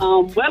the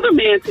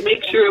weatherman to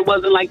make sure it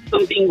wasn't like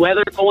something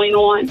weather going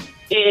on.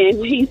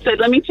 And he said,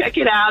 let me check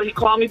it out. He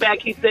called me back.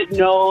 He said,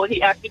 no. He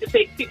asked me to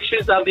take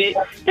pictures of it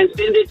and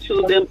send it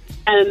to them.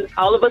 And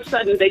all of a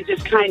sudden, they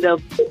just kind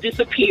of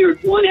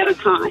disappeared one at a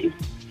time.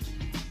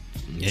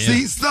 Yeah.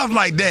 See, stuff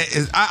like that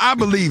is, I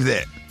believe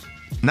that.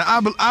 Now,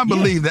 I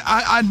believe that.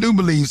 I do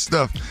believe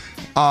stuff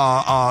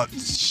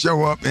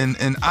show up.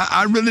 And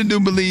I really do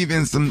believe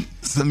in some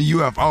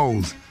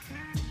UFOs.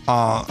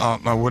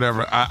 Or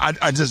whatever.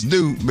 I just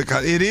do,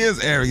 because it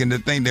is arrogant to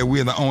think that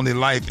we're the only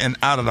life, and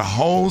out of the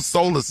whole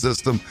solar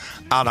system,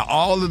 out of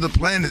all of the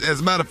planets,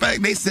 as a matter of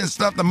fact, they sent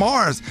stuff to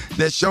Mars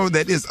that show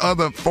that there's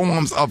other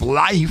forms of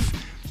life.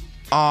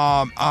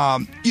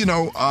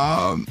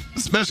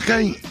 Special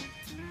K.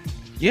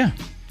 Yeah.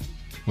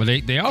 Well,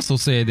 they also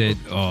said that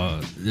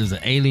there's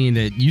an alien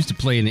that used to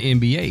play in the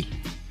NBA,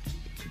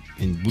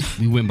 and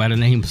we went by the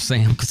name of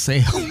Sam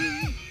Cassell.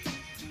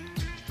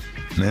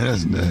 Man,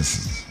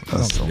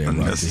 that's so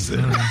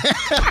unnecessary.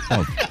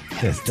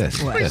 That's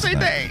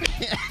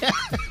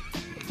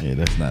yeah,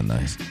 that's not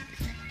nice.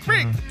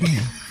 Rick.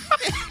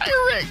 Hey,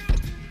 Rick.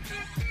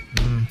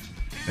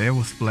 It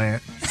was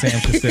flat. Sam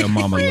Cassell,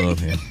 Mama love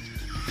him.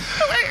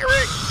 Hey,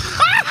 Rick.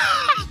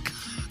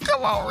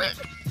 Come on, Rick.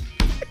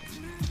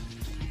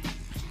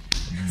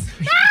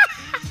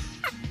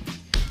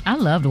 I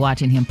loved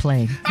watching him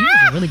play. He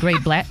was a really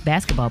great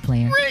basketball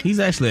player. He's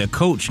actually a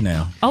coach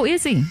now. Oh,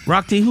 is he?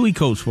 Rock T, who he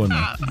coach for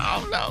now? I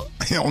don't know.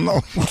 I don't know.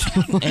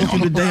 Ain't you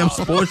the damn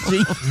sports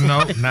team?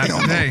 No, not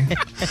today.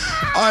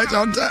 All right,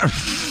 I'm tired.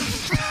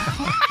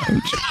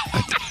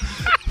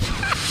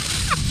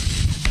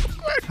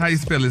 How you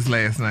spell his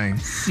last name?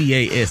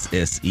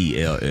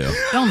 Cassell.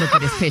 Don't look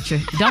at this picture.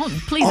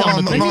 Please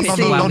don't look at this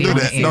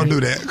picture. Don't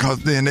do that, because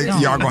then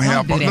y'all gonna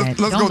have.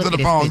 Let's go to the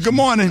phones. Good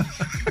morning.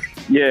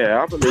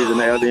 Yeah, I believe in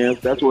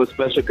aliens. That's where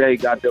Special K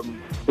got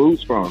them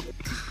boots from.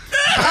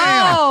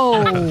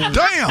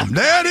 Damn,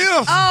 there it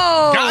is.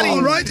 Oh. Got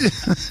him right.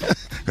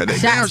 They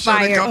damn sure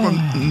they come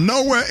from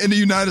nowhere in the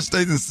United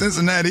States, and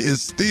Cincinnati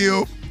is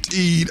still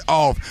teed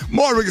off.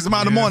 More Rickey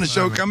Smiley the Morning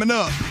Show coming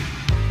up.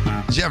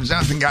 Jeff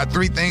Johnson got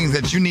 3 things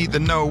that you need to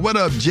know. What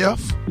up,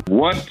 Jeff?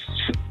 What's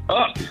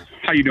up?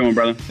 How you doing,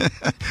 brother?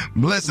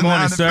 Blessing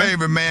on the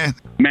favor, man.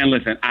 Man,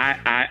 listen,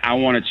 I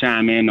want to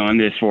chime in on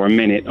this for a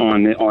minute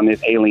on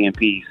this alien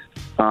piece.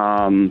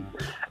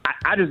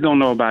 I just don't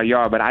know about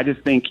y'all, but I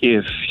just think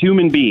if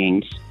human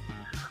beings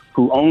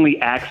who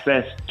only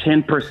access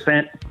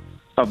 10%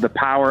 of the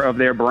power of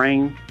their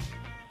brain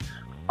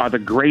are the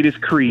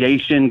greatest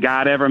creation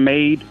God ever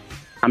made,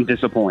 I'm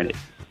disappointed.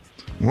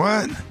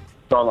 What? That's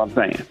all I'm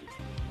saying.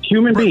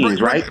 Human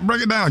beings, right?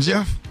 Break it down,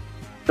 Jeff.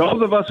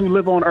 Those of us who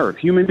live on Earth,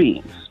 human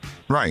beings.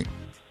 Right.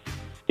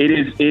 It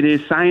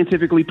is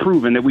scientifically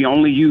proven that we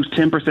only use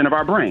 10% of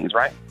our brains,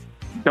 right?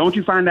 Don't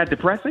you find that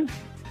depressing?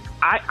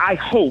 I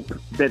hope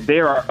that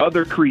there are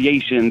other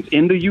creations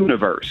in the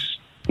universe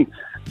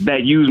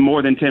that use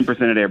more than 10%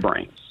 of their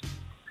brains.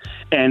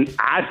 And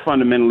I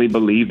fundamentally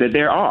believe that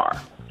there are.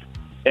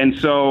 And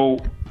so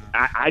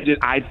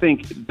I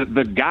think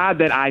the God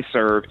that I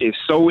serve is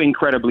so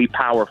incredibly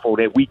powerful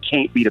that we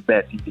can't be the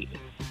best he did.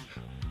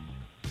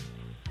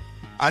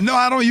 I know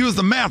I don't use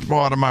the math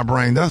part of my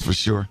brain, that's for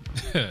sure.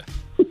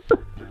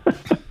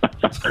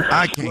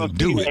 I can't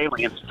do it.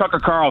 Aliens. Tucker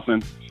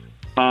Carlson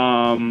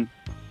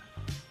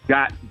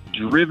got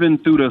driven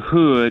through the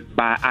hood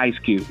by Ice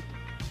Cube.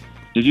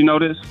 Did you know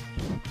this?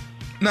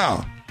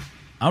 No.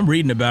 I'm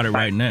reading about it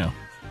right now.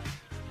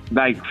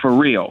 Like, for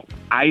real.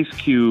 Ice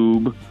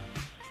Cube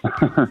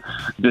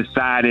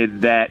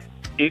decided that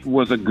it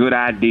was a good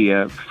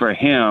idea for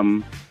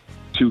him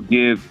to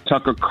give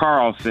Tucker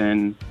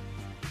Carlson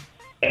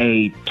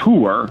a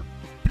tour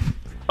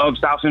of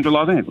South Central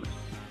Los Angeles.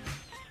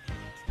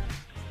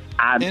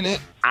 And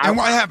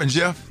what happened,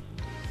 Jeff?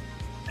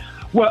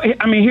 Well,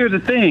 I mean, here's the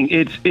thing.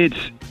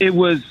 It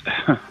was.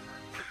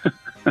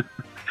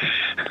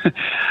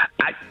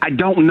 I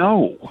don't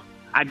know.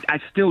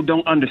 I still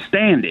don't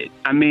understand it.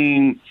 I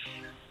mean,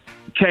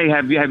 Kay,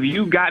 have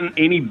you gotten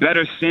any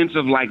better sense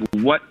of like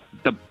what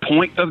the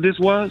point of this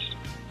was?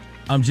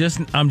 I'm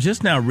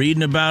just now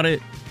reading about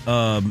it,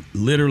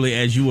 literally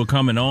as you were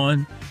coming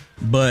on.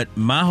 But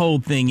my whole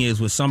thing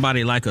is with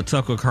somebody like a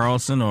Tucker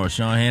Carlson or a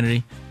Sean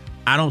Hannity,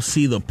 I don't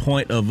see the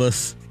point of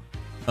us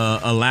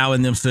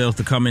allowing themselves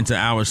to come into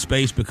our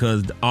space,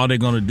 because all they're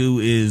going to do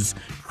is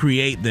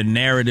create the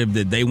narrative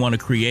that they want to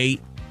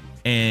create,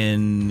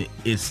 and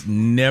it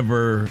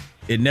never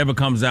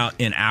comes out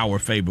in our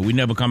favor. We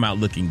never come out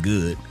looking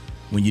good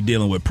when you're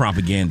dealing with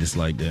propagandists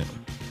like that.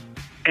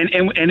 And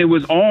it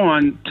was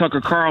on Tucker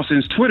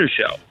Carlson's Twitter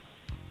show.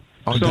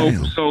 Oh,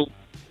 so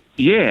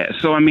damn.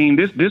 So I mean,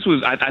 this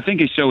was, I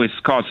think his show is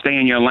called Stay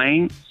in Your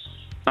Lane.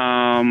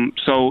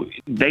 So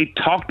they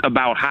talked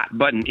about hot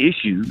button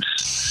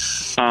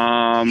issues,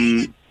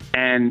 and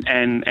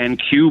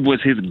Cube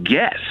was his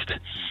guest.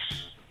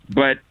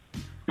 But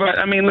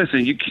I mean,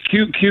 listen,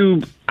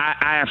 Cube, I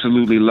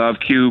absolutely love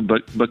Cube,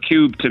 but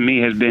Cube to me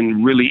has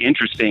been really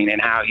interesting in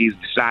how he's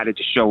decided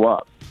to show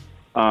up.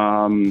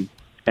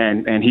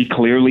 And he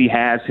clearly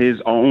has his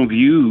own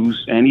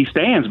views, and he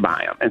stands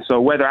by them. And so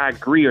whether I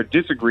agree or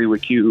disagree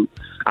with Cube,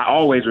 I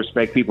always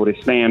respect people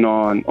that stand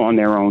on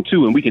their own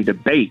too, and we can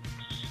debate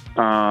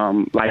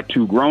like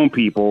two grown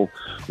people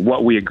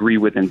what we agree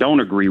with and don't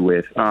agree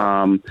with.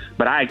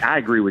 But I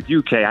agree with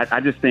you, Kay.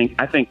 I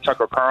think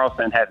Tucker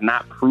Carlson has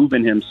not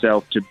proven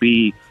himself to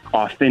be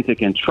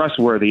authentic and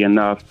trustworthy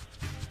enough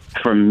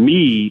for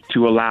me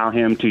to allow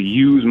him to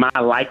use my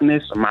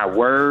likeness, my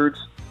words,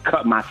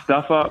 cut my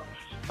stuff up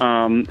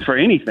for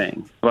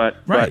anything. But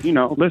you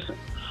know, listen,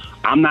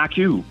 I'm not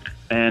Cube,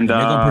 and they're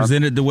gonna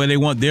present it the way they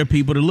want their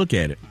people to look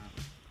at it.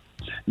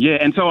 Yeah,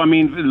 and so I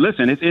mean,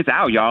 listen, it's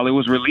out, y'all. It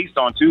was released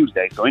on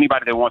Tuesday, so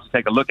anybody that wants to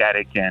take a look at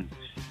it can,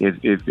 if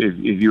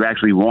you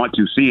actually want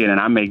to see it, and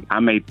I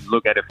may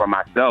look at it for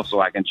myself so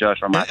I can judge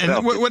for myself.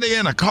 And were they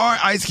in a car,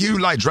 Ice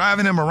Cube, like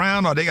driving them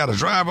around, or they got a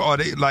driver, or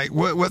they like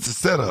what's the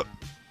setup?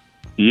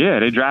 Yeah,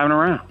 they driving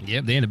around.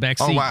 Yep, they in the back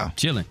seat,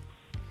 chilling.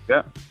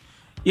 Yeah.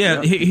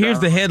 Yeah, here's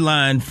the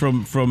headline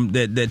from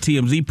that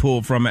TMZ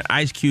pulled from it.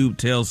 Ice Cube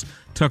tells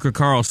Tucker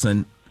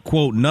Carlson,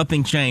 quote,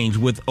 "Nothing changed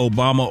with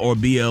Obama or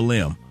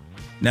BLM."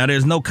 Now,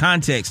 there's no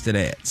context to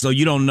that, so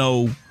you don't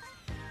know.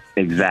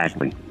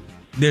 Exactly.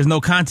 There's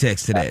no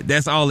context to that.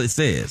 That's all it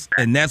says,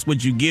 and that's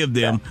what you give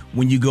them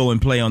when you go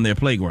and play on their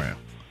playground.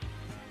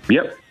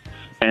 Yep.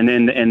 And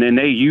then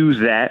they use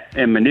that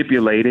and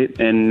manipulate it,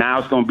 and now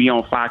it's going to be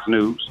on Fox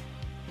News.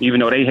 Even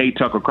though they hate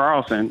Tucker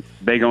Carlson,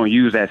 they're going to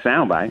use that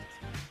soundbite.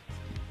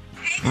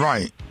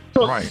 Right.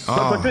 Right.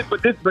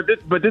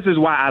 But this is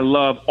why I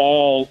love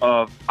all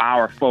of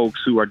our folks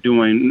who are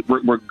doing,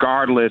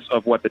 regardless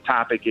of what the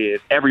topic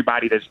is,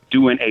 everybody that's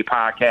doing a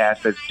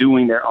podcast, that's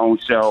doing their own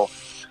show,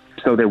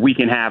 so that we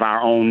can have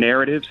our own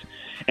narratives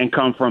and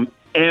come from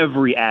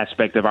every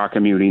aspect of our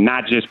community,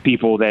 not just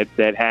people that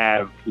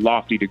have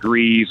lofty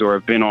degrees or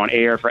have been on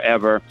air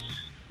forever,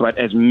 but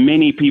as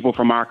many people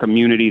from our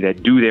community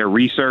that do their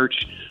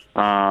research,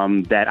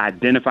 that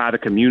identify the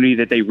community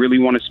that they really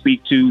want to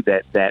speak to,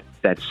 that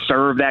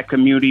serve that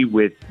community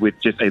with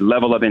just a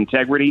level of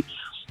integrity.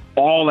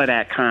 All of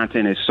that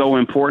content is so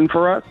important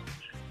for us,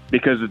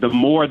 because the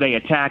more they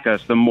attack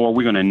us, the more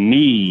we're going to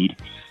need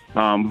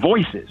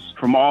voices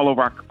from all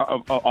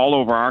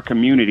over our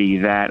community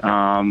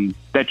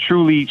that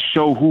truly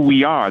show who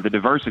we are, the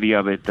diversity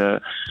of it,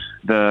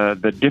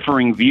 the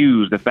differing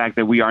views, the fact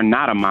that we are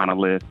not a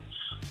monolith.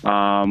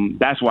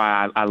 That's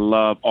why I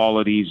love all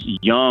of these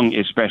young,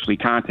 especially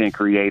content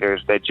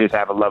creators that just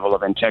have a level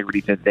of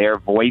integrity to their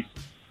voice,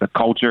 the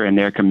culture, and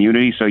their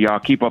community. So y'all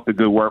keep up the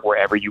good work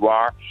wherever you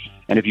are.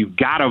 And if you've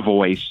got a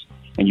voice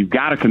and you've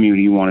got a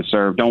community you want to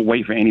serve, don't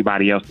wait for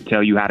anybody else to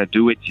tell you how to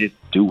do it. Just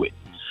do it.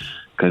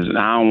 Because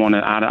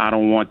I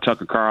don't want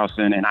Tucker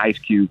Carlson and Ice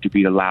Cube to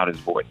be the loudest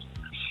voice.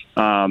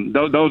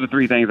 Those are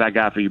three things I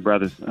got for you,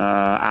 brothers.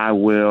 I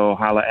will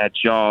holler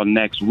at y'all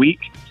next week.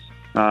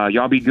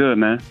 Y'all be good,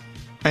 man.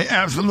 Hey,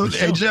 absolutely.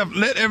 Hey, Jeff,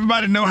 let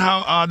everybody know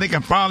how they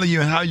can follow you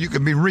and how you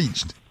can be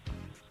reached.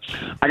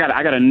 I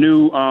got a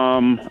new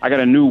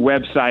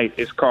website.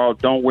 It's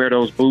called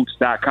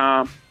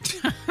don'twearthoseboots.com.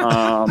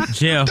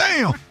 Jeff.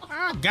 Damn.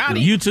 Got it.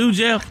 You too,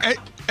 Jeff? Hey,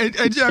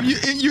 Jeff,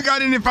 you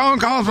got any phone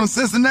calls from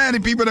Cincinnati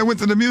people that went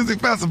to the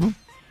music festival?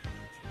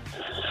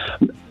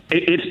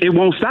 It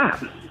won't stop.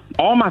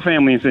 All my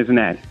family in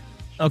Cincinnati.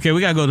 Okay,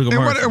 we got to go to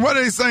commercial. What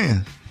are they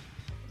saying?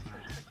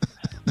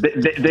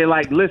 They're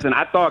like, listen,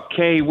 I thought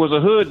Kay was a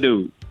hood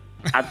dude.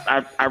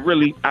 I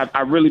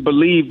really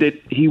believed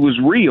that he was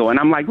real. And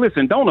I'm like,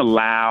 listen, don't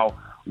allow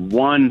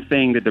one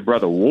thing that the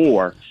brother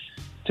wore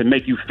to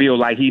make you feel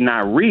like he's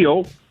not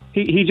real.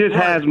 He just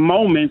has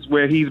moments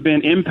where he's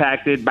been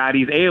impacted by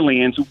these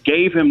aliens who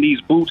gave him these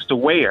boots to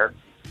wear.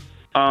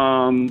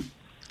 All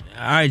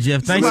right,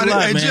 Jeff. Thanks a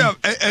lot,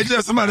 man.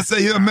 Jeff, somebody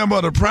say you're a member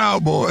of the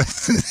Proud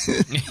Boys.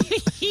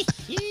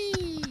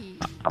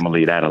 I'm going to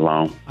leave that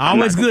alone.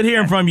 Always good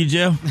hearing from you,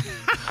 Jeff.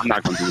 I'm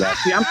not going to do that.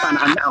 See, I'm trying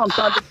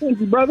to defend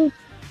you, brother.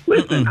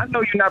 Listen, I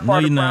know you're not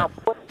part of the Proud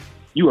Boys.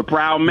 You a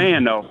proud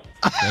man, though.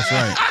 That's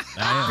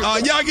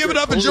right. Y'all give it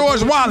up for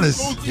George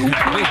Wallace. George!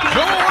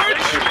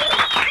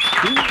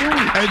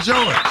 Hey,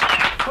 George.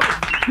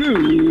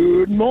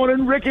 Good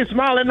morning, Rickey,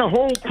 Smiley, and the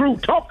whole crew.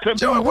 Talk to me.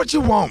 Joey, what you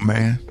want,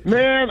 man?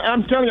 Man,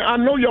 I'm telling you, I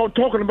know y'all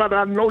talking about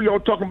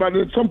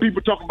it. Some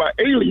people talking about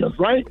aliens,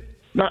 right?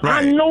 Now,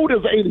 right. I know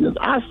there's aliens.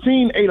 I've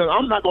seen aliens.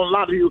 I'm not going to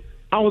lie to you.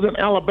 I was in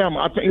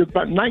Alabama. I think it was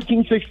about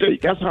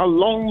 1968. That's how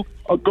long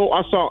ago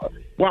I saw it.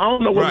 Well, I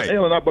don't know what an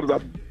alien is, but it's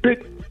a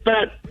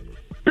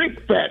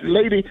big, fat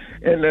lady.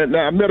 And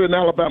I met her in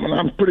Alabama, and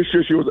I'm pretty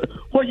sure she was.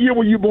 What year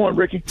were you born,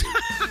 Rickey?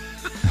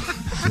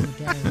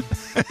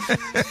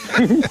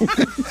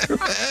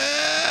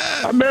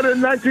 I met her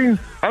in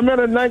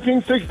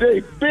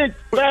 1968. Big,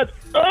 fat,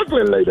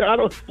 ugly lady.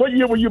 What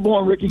year were you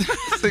born, Rickey?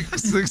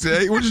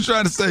 68. What you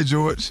trying to say,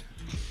 George?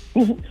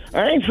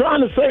 I ain't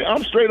trying to say.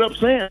 I'm straight up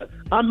saying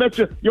I met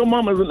you. Your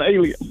mama's an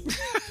alien.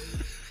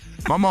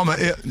 My mama,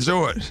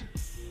 George.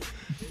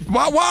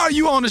 Why are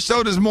you on the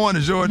show this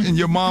morning, George? And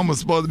your mom was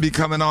supposed to be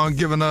coming on,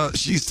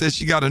 she said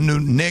she got a new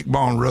neck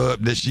bone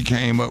rub that she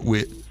came up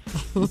with.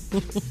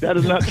 That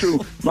is not true.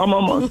 My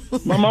mama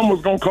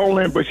was gonna call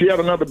in, but she had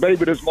another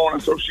baby this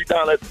morning, so she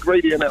down at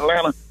Grady in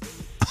Atlanta.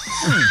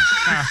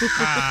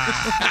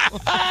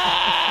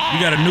 You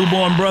got a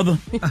newborn brother?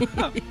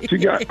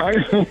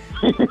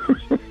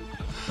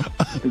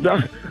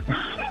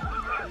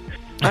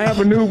 I have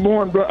a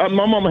newborn brother.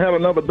 My mama had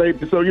another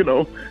baby, so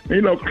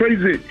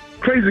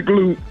crazy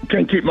glue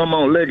can't keep my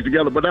mom's legs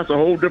together. But that's a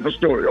whole different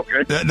story.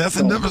 Okay, that's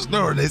a different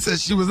story. They said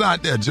she was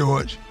out there,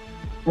 George.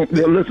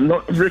 Yeah, listen,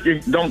 Rickey,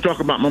 don't talk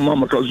about my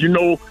mama because you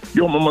know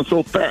your mama's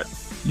so fat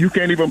you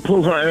can't even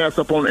pull her ass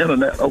up on the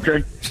internet,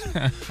 okay?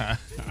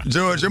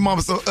 George, your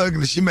mama's so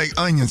ugly she make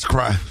onions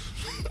cry.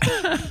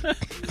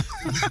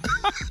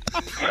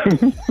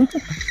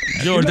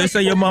 George, they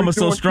say your mama's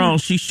so strong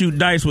she shoot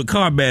dice with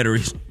car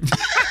batteries.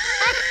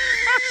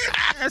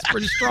 That's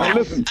pretty strong. Hey,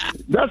 listen,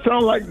 that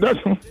sounds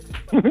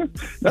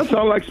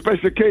like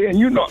Special K.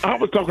 And I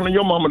was talking to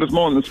your mama this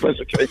morning,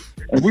 Special K,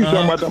 and we was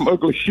talking about them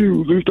ugly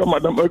shoes.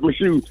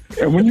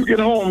 And when you get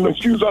home, the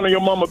shoes under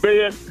your mama's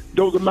bed,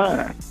 those are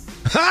mine.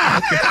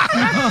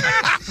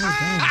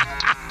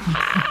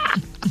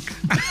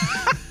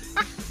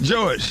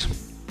 George,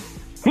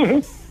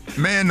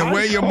 man, the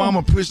way your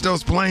mama pushed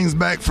those planes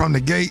back from the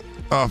gate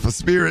for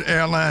Spirit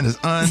Airline is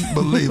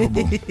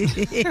unbelievable.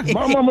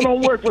 My mama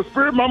don't work for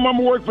Spirit. My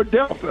mama works for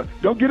Delta.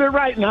 Don't get it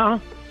right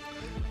now.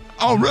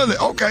 Oh, really?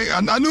 Okay.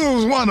 I knew it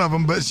was one of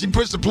them, but she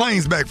pushed the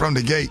planes back from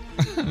the gate.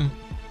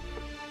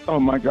 Oh,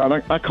 my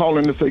God. I call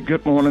in to say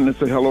good morning and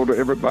say hello to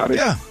everybody.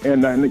 Yeah.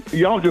 And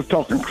y'all just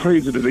talking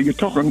crazy today. You're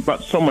talking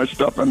about so much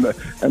stuff and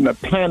the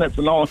planets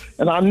and all.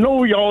 And I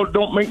know y'all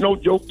don't make no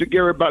joke to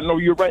Gary about no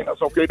Uranus,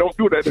 okay? Don't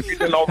do that if you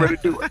didn't already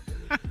do it.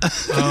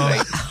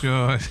 Oh,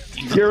 George.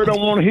 Gary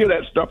don't want to hear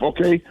that stuff,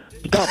 okay?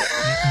 Stop it.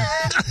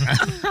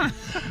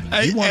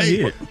 Hey,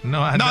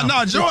 No,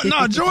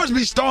 George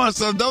be starting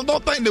stuff.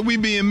 Don't think that we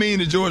being mean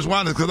to George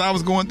Wallace because I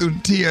was going through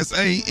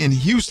TSA in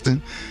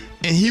Houston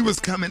and he was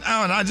coming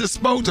out and I just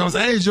spoke to him. I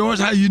said, hey, George,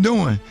 how you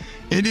doing?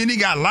 And then he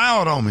got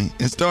loud on me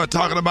and started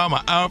talking about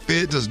my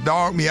outfit, just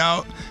dogged me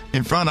out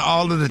in front of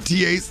all of the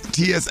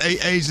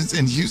TSA agents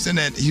in Houston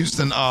at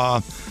Houston,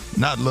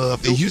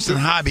 Houston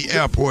Hobby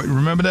Airport.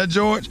 Remember that,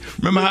 George?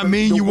 Remember how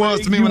mean you was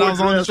to me when I was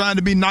only trying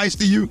to be nice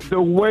to you?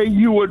 The way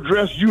you were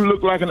dressed, you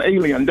look like an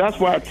alien. That's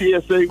why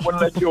TSA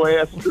wouldn't let your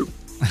ass through.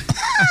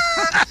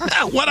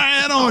 What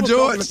I had on,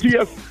 George?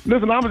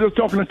 Listen, I was just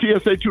talking to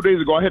TSA 2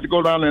 days ago. I had to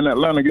go down there in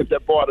Atlanta and get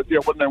that boy out of jail.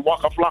 Wasn't that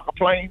Waka Flocka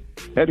plane?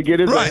 Had to get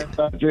his ass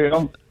out of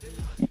jail.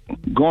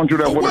 Going through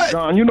that with a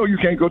gun. You know you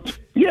can't go.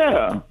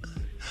 Yeah.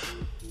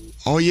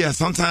 Oh yeah,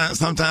 sometimes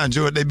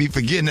George, they be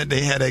forgetting that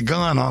they had that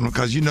gun on them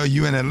because you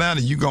in Atlanta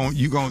you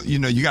got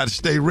to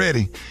stay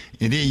ready,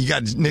 and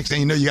then next thing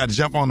you know you got to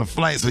jump on the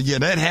flight. So yeah,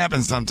 that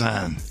happens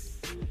sometimes.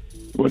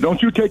 Well,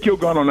 don't you take your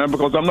gun on that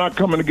because I'm not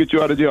coming to get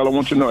you out of jail. I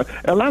want you to know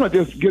Atlanta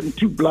just getting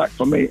too black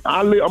for me.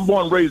 I'm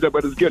born and raised there,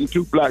 but it's getting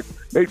too black.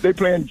 They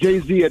playing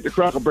Jay-Z at the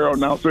Cracker Barrel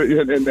now, so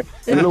and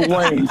Lil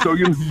Wayne. So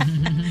you.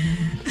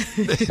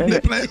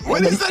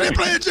 What is that? They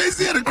playing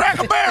Jay-Z at the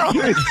Cracker Barrel.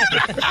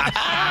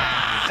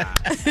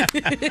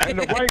 And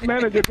the white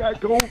manager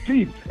got gold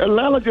teeth.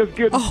 Atlanta just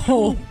getting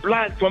too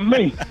black for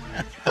me.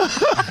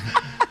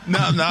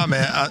 No,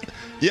 man.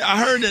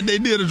 I heard that they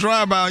did a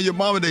drive-by on your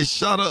mama. They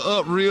shot her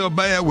up real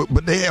bad,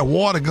 but they had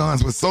water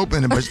guns with soap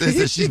in it. But they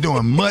said she's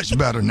doing much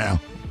better now.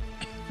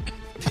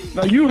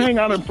 Now you hang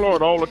out in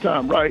Florida all the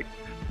time, right?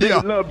 Yeah.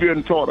 I love you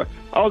in Florida.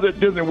 I was at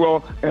Disney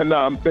World, and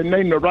they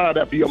named the ride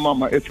after your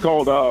mama. It's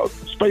called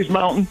Space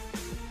Mountain.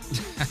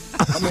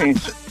 I mean,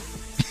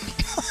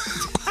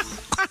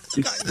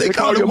 they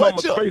call your mama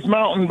Space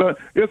Mountain, but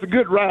it's a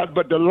good ride.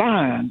 But the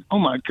line, oh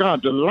my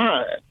God, the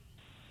line.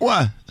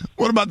 Why?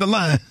 What about the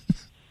line?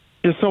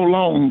 It's so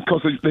long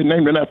because they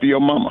named it after your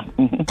mama.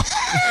 Mm-hmm.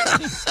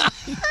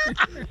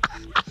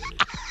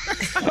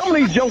 Some of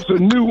these jokes are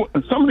new.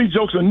 And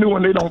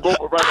they don't go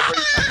over right away.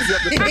 You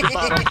have to think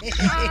about them.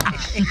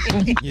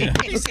 Yeah,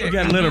 you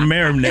got to let them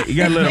marinate. You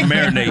got to let them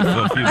marinate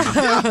for a few minutes.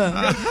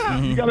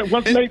 You got to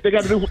what's Nate? They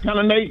got to do what kind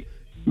of Nate?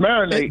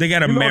 Marinate. They got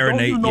to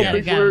marinate.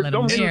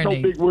 Don't use no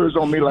big words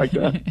on me like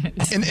that.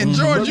 And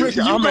George,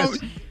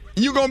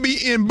 you're gonna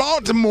be in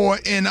Baltimore,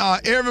 and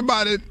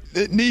everybody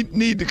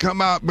need to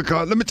come out,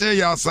 because let me tell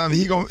y'all something.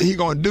 He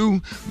gonna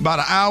do about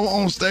an hour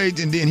on stage,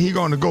 and then he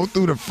gonna go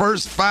through the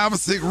first 5 or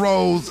 6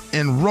 rows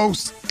and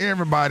roast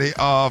everybody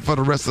for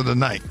the rest of the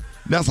night.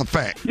 That's a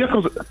fact. Yeah,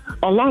 because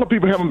a lot of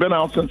people haven't been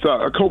out since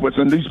COVID,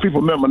 and these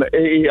people remember the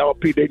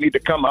AARP. They need to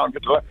come out and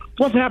get to laugh.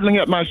 What's happening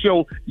at my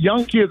show?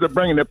 Young kids are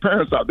bringing their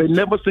parents out. They've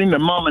never seen their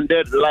mom and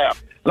dad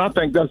laugh, and I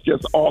think that's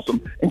just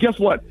awesome. And guess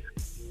what?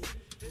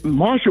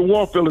 Marshall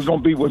Warfield is going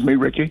to be with me,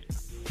 Ricky.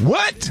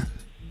 What?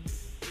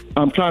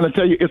 I'm trying to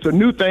tell you, it's a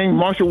new thing.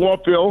 Marshall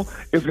Warfield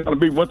is going to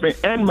be with me,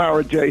 and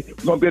Mara J. We're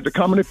going to be at the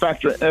Comedy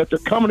Factory. At the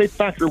Comedy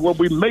Factory, where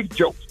we make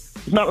jokes.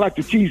 It's not like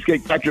the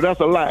Cheesecake Factory.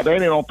 That's a lie. That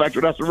ain't no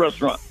factory. That's a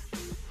restaurant.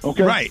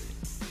 Okay. Right.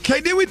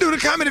 Okay, did we do the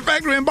Comedy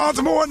Factory in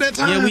Baltimore at that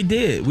time? Yeah, we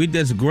did.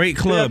 That's a great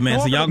club, man.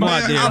 So y'all go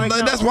out there.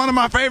 That's one of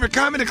my favorite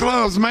comedy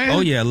clubs, man.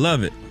 Oh, yeah,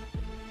 love it.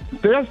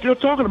 They're still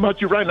talking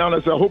about you right now.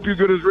 They say, I hope you're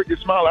good as Rickey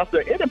Smiley. I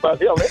said,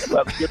 anybody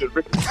good as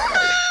Rickey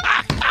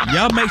Smiley.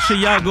 Y'all make sure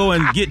y'all go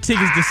and get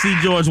tickets to see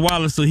George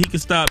Wallace so he can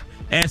stop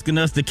asking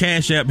us to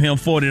cash app him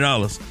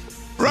 $40.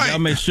 Right. Y'all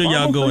make sure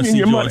y'all go and see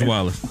George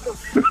Wallace.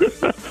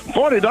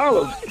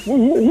 $40?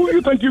 Who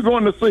you think you're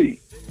going to see?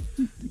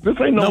 This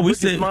ain't no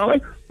Rickey Smiley.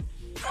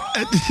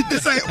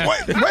 This ain't.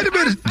 Wait a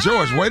minute,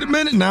 George. Wait a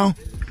minute now.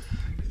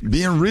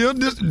 Being real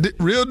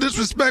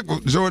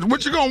disrespectful, George.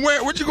 What you gonna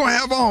wear? What you gonna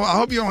have on? I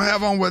hope you don't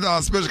have on what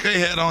Special K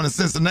had on in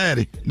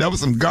Cincinnati. That was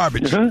some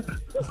garbage.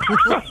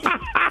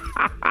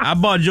 I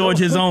bought George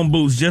his own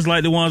boots, just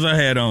like the ones I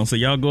had on. So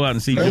y'all go out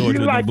and see George with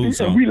the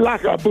boots on. We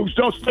like our boots.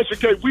 Don't Special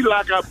K. We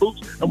like our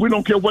boots, and we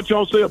don't care what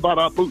y'all say about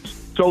our boots.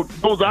 So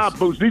those are our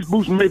boots. These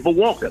boots are made for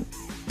walking.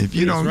 If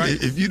you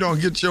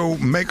don't get your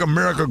 "Make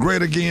America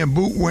Great Again"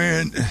 boot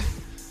wearing.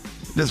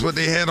 That's what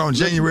they had on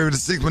January the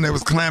 6th when they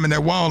was climbing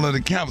that wall of the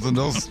Capitol.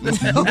 Those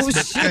boots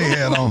that they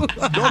had on.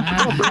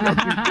 Don't bring up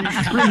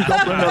DC. Please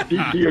don't bring up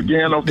DC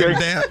again, okay?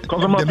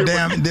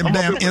 Them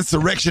damn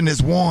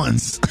insurrectionist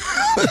ones.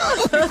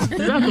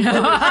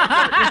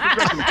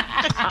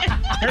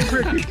 Hey,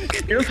 Ricky,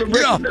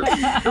 insurrection.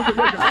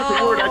 That's a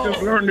word I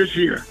just learned this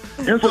year.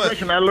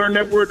 Insurrection, I learned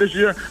that word this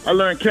year. I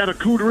learned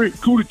cootery.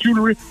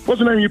 What's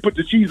the name you put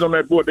the cheese on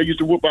that board? They used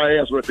to whoop our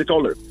ass with. They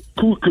call it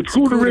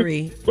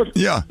cootery.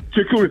 Yeah.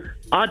 Charcuterie.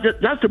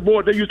 That's the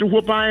board they used to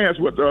whoop our ass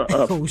with.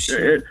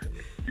 See,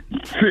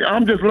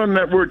 I'm just learning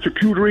that word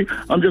charcuterie.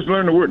 I'm just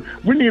learning the word.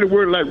 We need a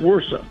word like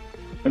worser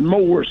and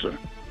more worser.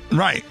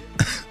 Right.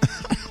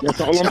 That's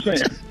all I'm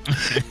saying.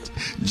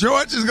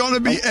 George is going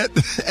to be at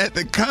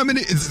the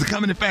comedy. It's the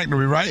Comedy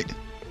Factory, right?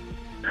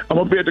 I'm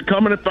going to be at the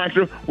Comedy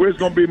Factory where it's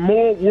going to be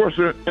more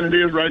worser than it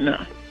is right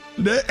now.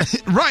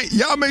 Right.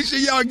 Y'all make sure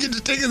y'all get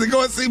the tickets and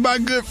go and see my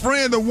good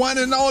friend, the one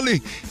and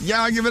only.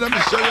 Y'all give it up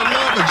and show your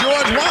love for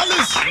George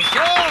Wallace.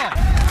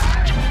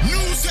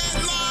 News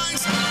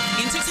headlines.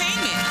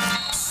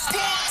 Entertainment.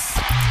 Sports.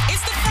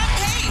 It's the front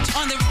page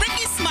on the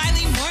Rickey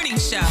Smiley Morning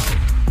Show.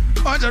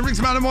 All right, Rickey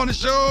Smiley Morning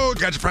Show.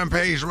 Got your front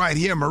page right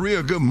here.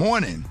 Maria, good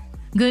morning.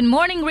 Good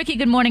morning, Ricky.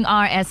 Good morning,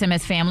 our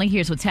SMS family.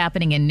 Here's what's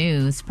happening in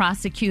news.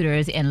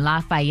 Prosecutors in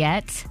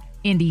Lafayette,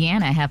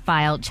 Indiana, have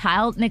filed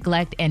child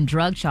neglect and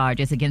drug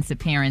charges against the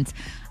parents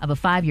of a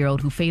 5-year-old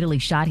who fatally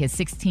shot his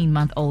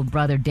 16-month-old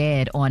brother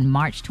dead on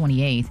March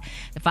 28th.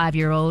 The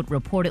 5-year-old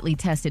reportedly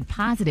tested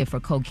positive for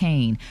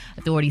cocaine.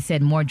 Authorities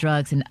said more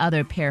drugs and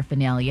other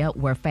paraphernalia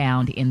were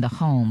found in the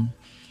home.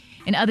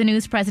 In other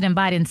news, President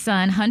Biden's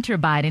son, Hunter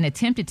Biden,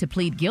 attempted to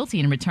plead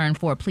guilty in return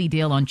for a plea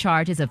deal on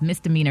charges of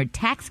misdemeanor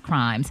tax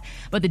crimes,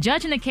 but the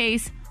judge in the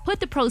case put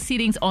the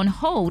proceedings on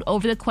hold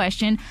over the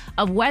question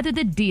of whether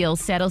the deal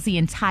settles the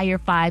entire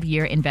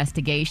 5-year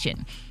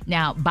investigation.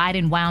 Now,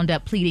 Biden wound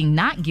up pleading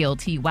not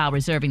guilty while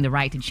reserving the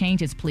right to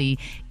change his plea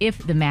if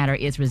the matter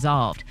is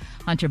resolved.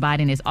 Hunter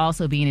Biden is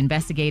also being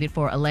investigated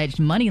for alleged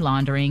money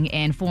laundering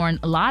and foreign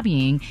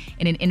lobbying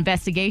in an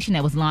investigation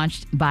that was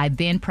launched by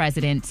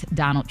then-President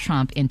Donald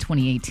Trump in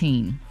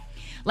 2018.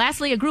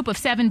 Lastly, a group of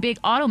 7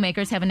 big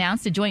automakers have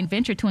announced a joint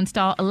venture to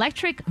install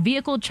electric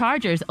vehicle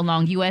chargers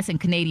along U.S. and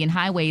Canadian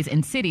highways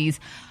and cities.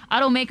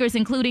 Automakers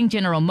including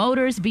General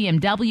Motors,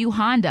 BMW,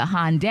 Honda,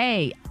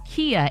 Hyundai,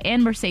 Kia,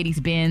 and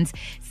Mercedes-Benz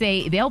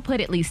say they'll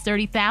put at least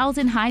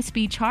 30,000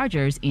 high-speed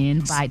chargers in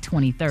by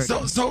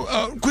 2030. So,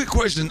 quick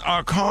question.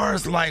 Are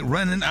cars, like,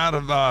 running out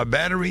of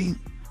battery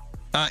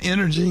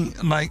energy,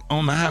 like,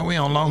 on the highway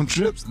on long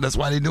trips? That's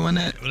why they're doing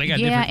that? Well,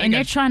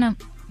 they're trying to...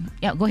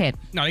 Yeah, go ahead.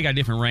 No, they got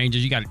different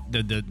ranges. You got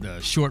the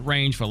short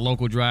range for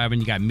local driving.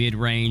 You got mid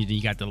range, and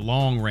you got the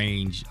long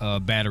range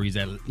batteries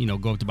that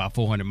go up to about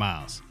 400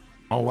 miles.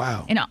 Oh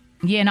wow!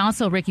 And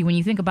also, Ricky, when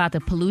you think about the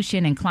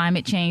pollution and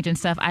climate change and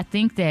stuff, I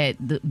think that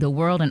the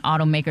world and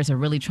automakers are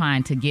really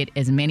trying to get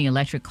as many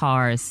electric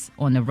cars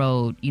on the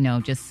road.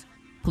 Just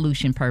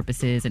pollution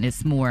purposes, and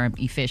it's more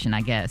efficient,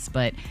 I guess.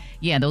 But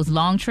yeah, those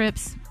long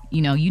trips,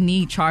 you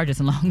need chargers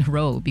along the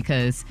road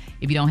because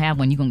if you don't have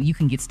one, you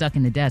can get stuck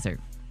in the desert.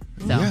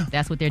 So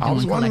that's what they're doing. I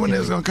was wondering when they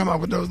was going to come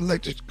out with those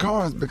electric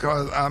cars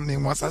because,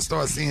 once I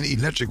started seeing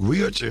electric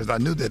wheelchairs, I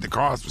knew that the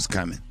cars was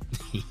coming.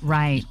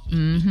 Right.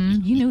 Mm-hmm.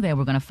 You knew they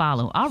were going to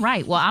follow. All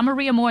right. Well, I'm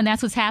Maria Moore, and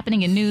that's what's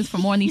happening in news. For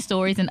more on these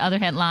stories and other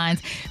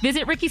headlines,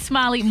 visit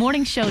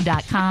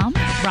RickySmileyMorningShow.com.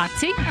 Rock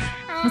T,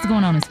 what's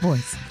going on in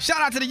sports?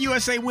 Shout out to the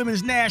USA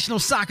Women's National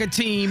Soccer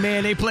Team,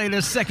 man. They played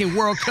their second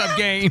World Cup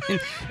game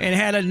and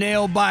had a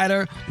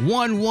nail-biter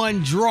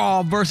 1-1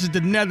 draw versus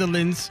the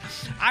Netherlands.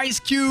 Ice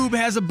Cube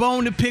has a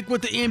bone to pick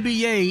with the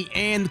NBA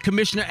and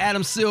Commissioner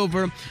Adam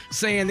Silver,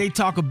 saying they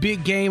talk a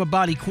big game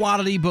about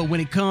equality, but when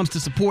it comes to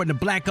supporting a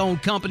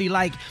black-owned company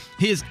like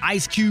his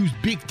Ice Cube's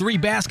Big 3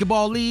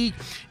 basketball league,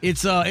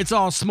 it's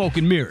all smoke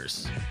and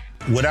mirrors.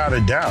 Without a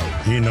doubt,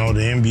 the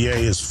NBA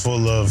is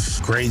full of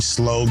great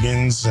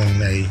slogans,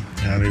 and they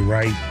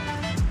write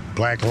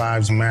Black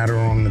Lives Matter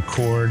on the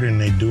court, and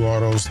they do all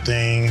those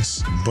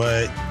things,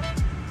 but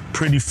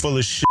pretty full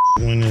of shit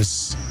when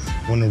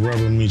the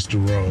rubber meets the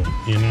road,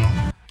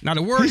 Now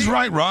the word He's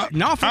right, Rob.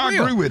 No, for I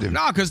real. agree with him.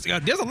 No, because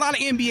there's a lot of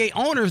NBA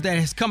owners that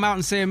has come out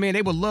and said, man,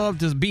 they would love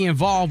to be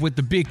involved with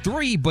the Big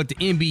 3, but the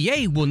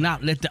NBA will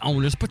not let the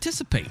owners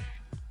participate.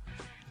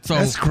 So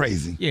that's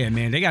crazy. Yeah,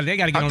 man, they got to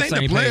get on the same page. I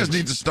think the players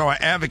need to start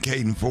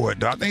advocating for it,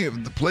 though. I think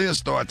if the players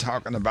start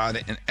talking about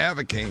it and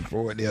advocating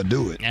for it, they'll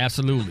do it.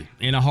 Absolutely,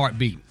 in a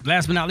heartbeat.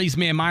 Last but not least,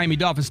 man, Miami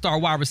Dolphins star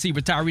wide receiver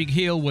Tyreek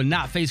Hill will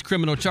not face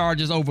criminal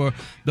charges over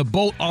the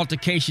boat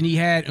altercation he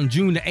had on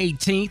June the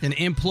 18th. An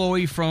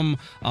employee from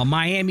a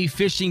Miami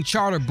fishing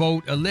charter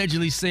boat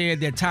allegedly said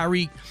that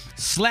Tyreek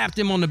slapped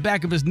him on the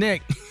back of his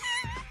neck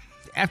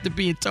after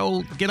being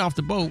told to get off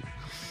the boat.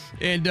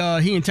 And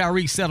he and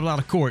Tyreek settled out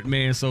of court,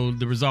 man, so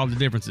to resolve the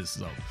differences.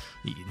 So,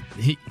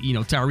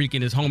 Tyreek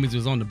and his homies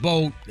was on the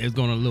boat. They was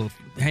going on a little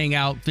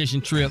hangout, fishing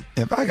trip.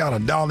 If I got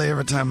 $1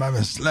 every time I've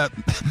been slapped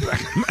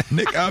back in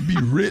my neck, I'd be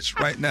rich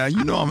right now.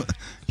 I'm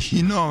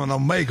an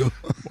omega.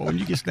 Well, when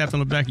you get slapped on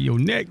the back of your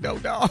neck, though,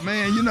 dog.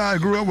 Man, I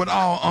grew up with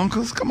all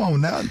uncles. Come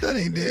on now, that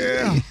ain't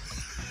there. Yeah.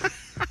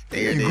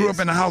 You grew up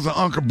in the house of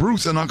Uncle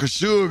Bruce and Uncle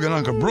Suge and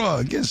Uncle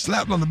Brug. Getting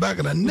slapped on the back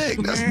of the neck,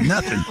 that's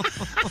nothing.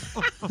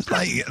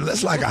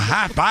 That's like a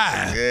high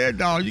five. Yeah,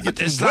 dog, you get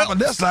they'll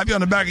slap you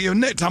on the back of your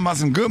neck talking about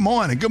some good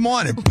morning.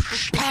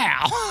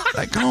 Pow.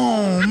 Like,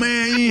 oh,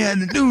 man, you ain't had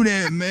to do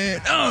that,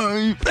 man. Oh,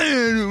 you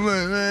paying too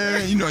much,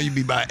 man. You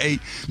be by 8.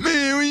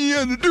 Man, when you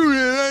had to do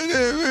that like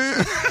that,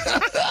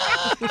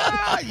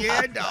 man.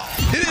 Yeah, dog.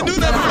 He didn't do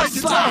that like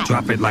it's hot.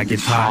 Drop it like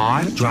it's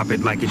hot. Drop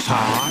it like it's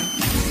hot.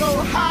 So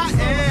hot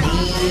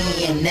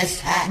and that's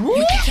hot.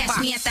 You can catch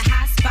me at the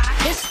hot spot.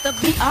 It's the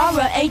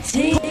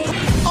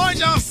BR18. All right,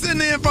 y'all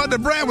sitting in for the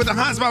brand with the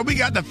hot spot. We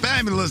got the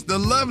fabulous, the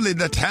lovely,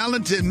 the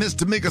talented Miss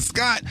Tamika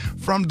Scott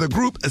from the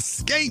group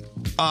Escape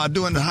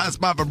doing the hot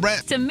spot for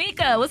Brad.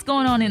 Tamika, what's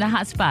going on in the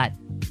hot spot?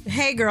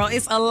 Hey, girl,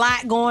 it's a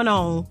lot going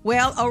on.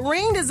 Well, a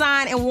ring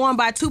designed and worn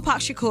by Tupac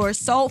Shakur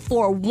sold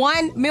for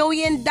 $1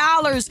 million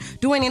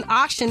during an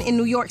auction in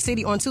New York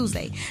City on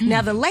Tuesday.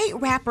 Now, the late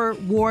rapper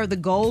wore the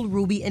gold,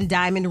 ruby, and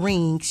diamond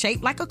ring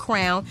shaped like a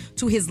crown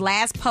to his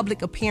last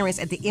public appearance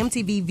at the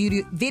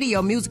MTV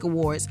Video Music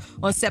Awards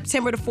on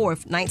September the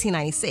 4th,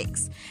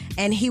 1996.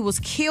 And he was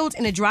killed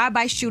in a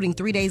drive-by shooting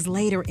 3 days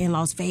later in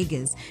Las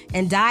Vegas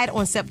and died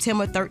on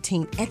September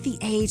 13th at the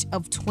age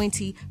of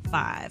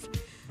 25.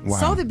 Wow.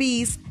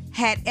 Sotheby's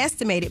had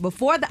estimated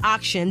before the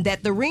auction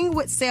that the ring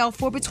would sell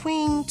for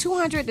between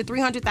 $200,000 to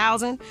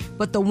 $300,000,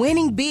 but the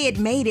winning bid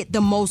made it the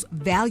most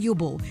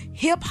valuable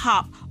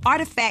hip-hop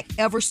artifact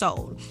ever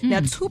sold.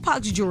 Now,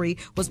 Tupac's jewelry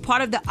was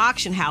part of the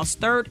auction house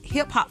third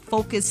hip-hop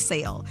focused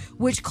sale,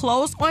 which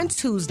closed on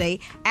Tuesday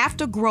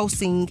after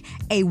grossing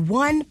a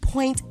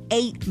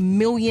 $1.8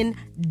 million.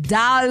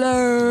 Wow.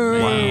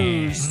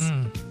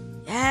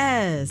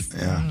 Yes.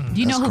 Yeah.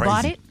 Do you know who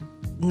bought it?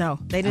 No,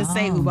 they didn't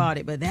say who bought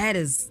it, but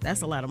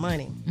that's a lot of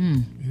money.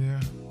 Yeah.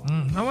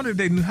 I wonder if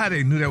they knew how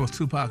they knew that was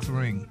Tupac's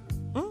ring.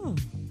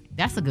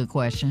 That's a good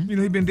question.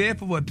 He's been dead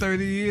for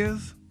 30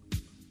 years?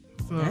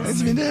 So,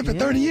 Has he been dead for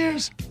 30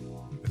 years?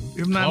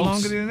 If not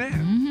longer than that.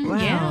 Wow.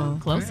 Yeah,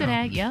 close to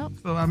that, yep.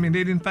 So, they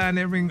didn't find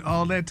that ring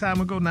all that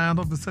time ago. Now, all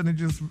of a sudden, it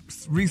just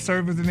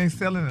resurfaced and they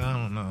selling it. I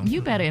don't know.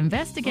 You better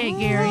investigate,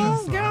 Gary.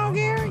 Go,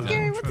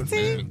 Gary with the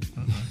T.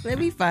 Let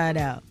me find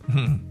out.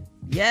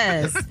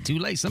 Yes. Too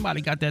late.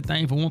 Somebody got that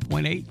thing for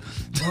 1.8.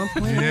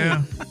 1.8.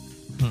 Yeah.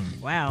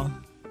 Wow.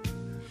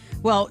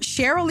 Well,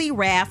 Cheryl Lee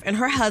Raff and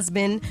her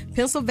husband,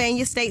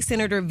 Pennsylvania State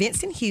Senator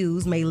Vincent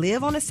Hughes, may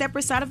live on a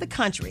separate side of the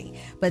country,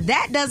 but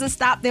that doesn't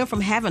stop them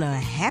from having a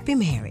happy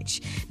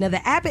marriage. Now,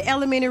 the Abbott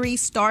Elementary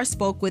star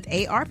spoke with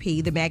ARP,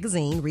 the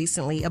magazine,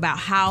 recently about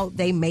how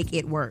they make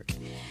it work.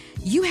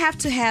 You have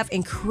to have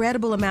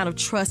incredible amount of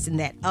trust in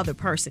that other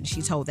person,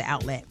 she told the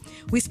outlet.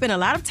 We spend a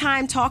lot of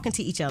time talking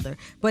to each other,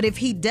 but if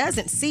he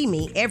doesn't see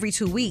me every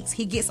 2 weeks,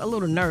 he gets a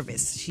little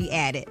nervous, she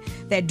added.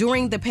 That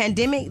during the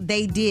pandemic,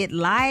 they did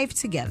live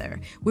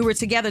together. We were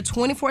together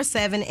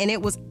 24/7, and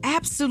it was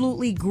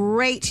absolutely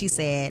great, she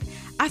said.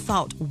 I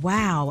thought,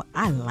 wow,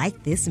 I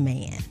like this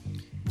man.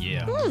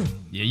 Yeah.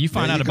 Yeah, you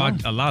find out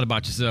about a lot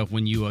about yourself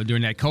when you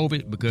during that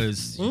COVID,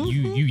 because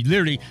you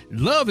literally,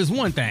 love is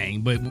one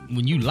thing, but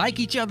when you like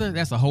each other,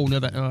 that's a whole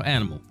nother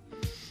animal.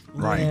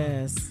 Right.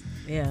 Yes.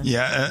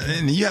 Yeah.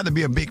 And you have to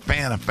be a big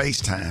fan of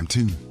FaceTime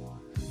too.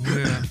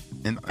 Yeah.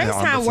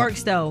 FaceTime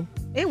works though.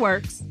 It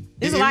works.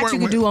 There's a lot you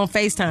can do on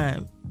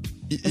FaceTime.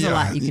 There's a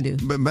lot you can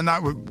do. But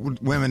not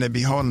with women that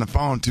be holding the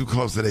phone too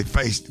close to their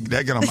face.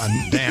 That get on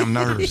my damn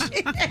nerves.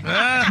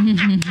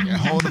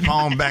 Hold the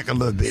phone back a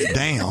little bit.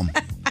 Damn.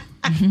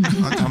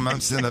 I'm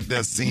sitting up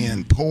there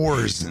seeing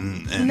pores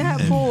and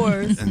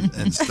pores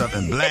and stuff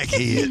and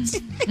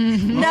blackheads.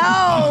 No.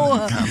 All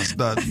that kind of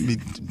stuff. Be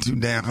too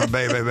damn.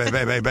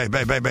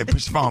 Baby,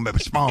 push your phone back.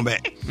 Put your phone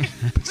back.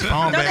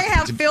 Don't they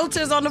have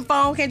filters on the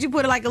phone? Can't you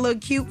put like a little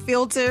cute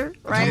filter?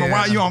 Right.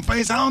 While you on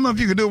FaceTime, I don't know if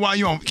you can do it while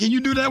you on. Can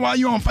you do that while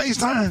you on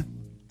FaceTime?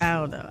 I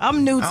don't know.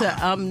 I'm new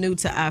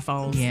to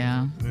iPhones.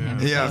 Yeah.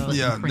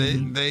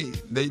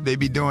 They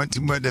be doing too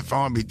much. Their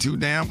phone be too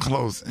damn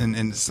close, and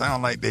it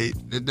sound like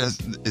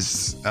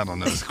it's I don't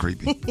know. It's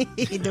creepy.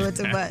 You doing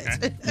too much.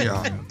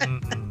 Yeah.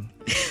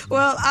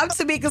 Well, I'm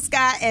Tamika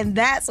Scott, and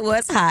that's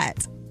what's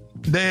hot.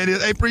 There it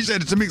is. I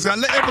appreciate it, Tamika Scott.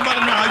 Let everybody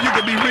know how you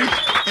can be reached,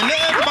 and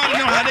let everybody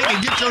know how they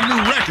can get your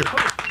new record.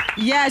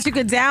 Yes, you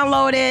can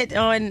download it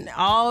on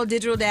all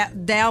digital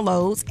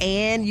downloads,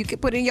 and you can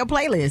put it in your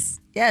playlist.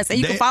 Yes, and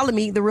you can follow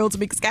me, The Real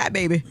Tamika Scott,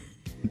 baby.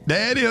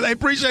 There it is. I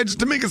appreciate it,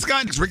 Tamika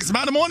Scott. It's Rickey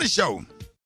Smiley Morning Show.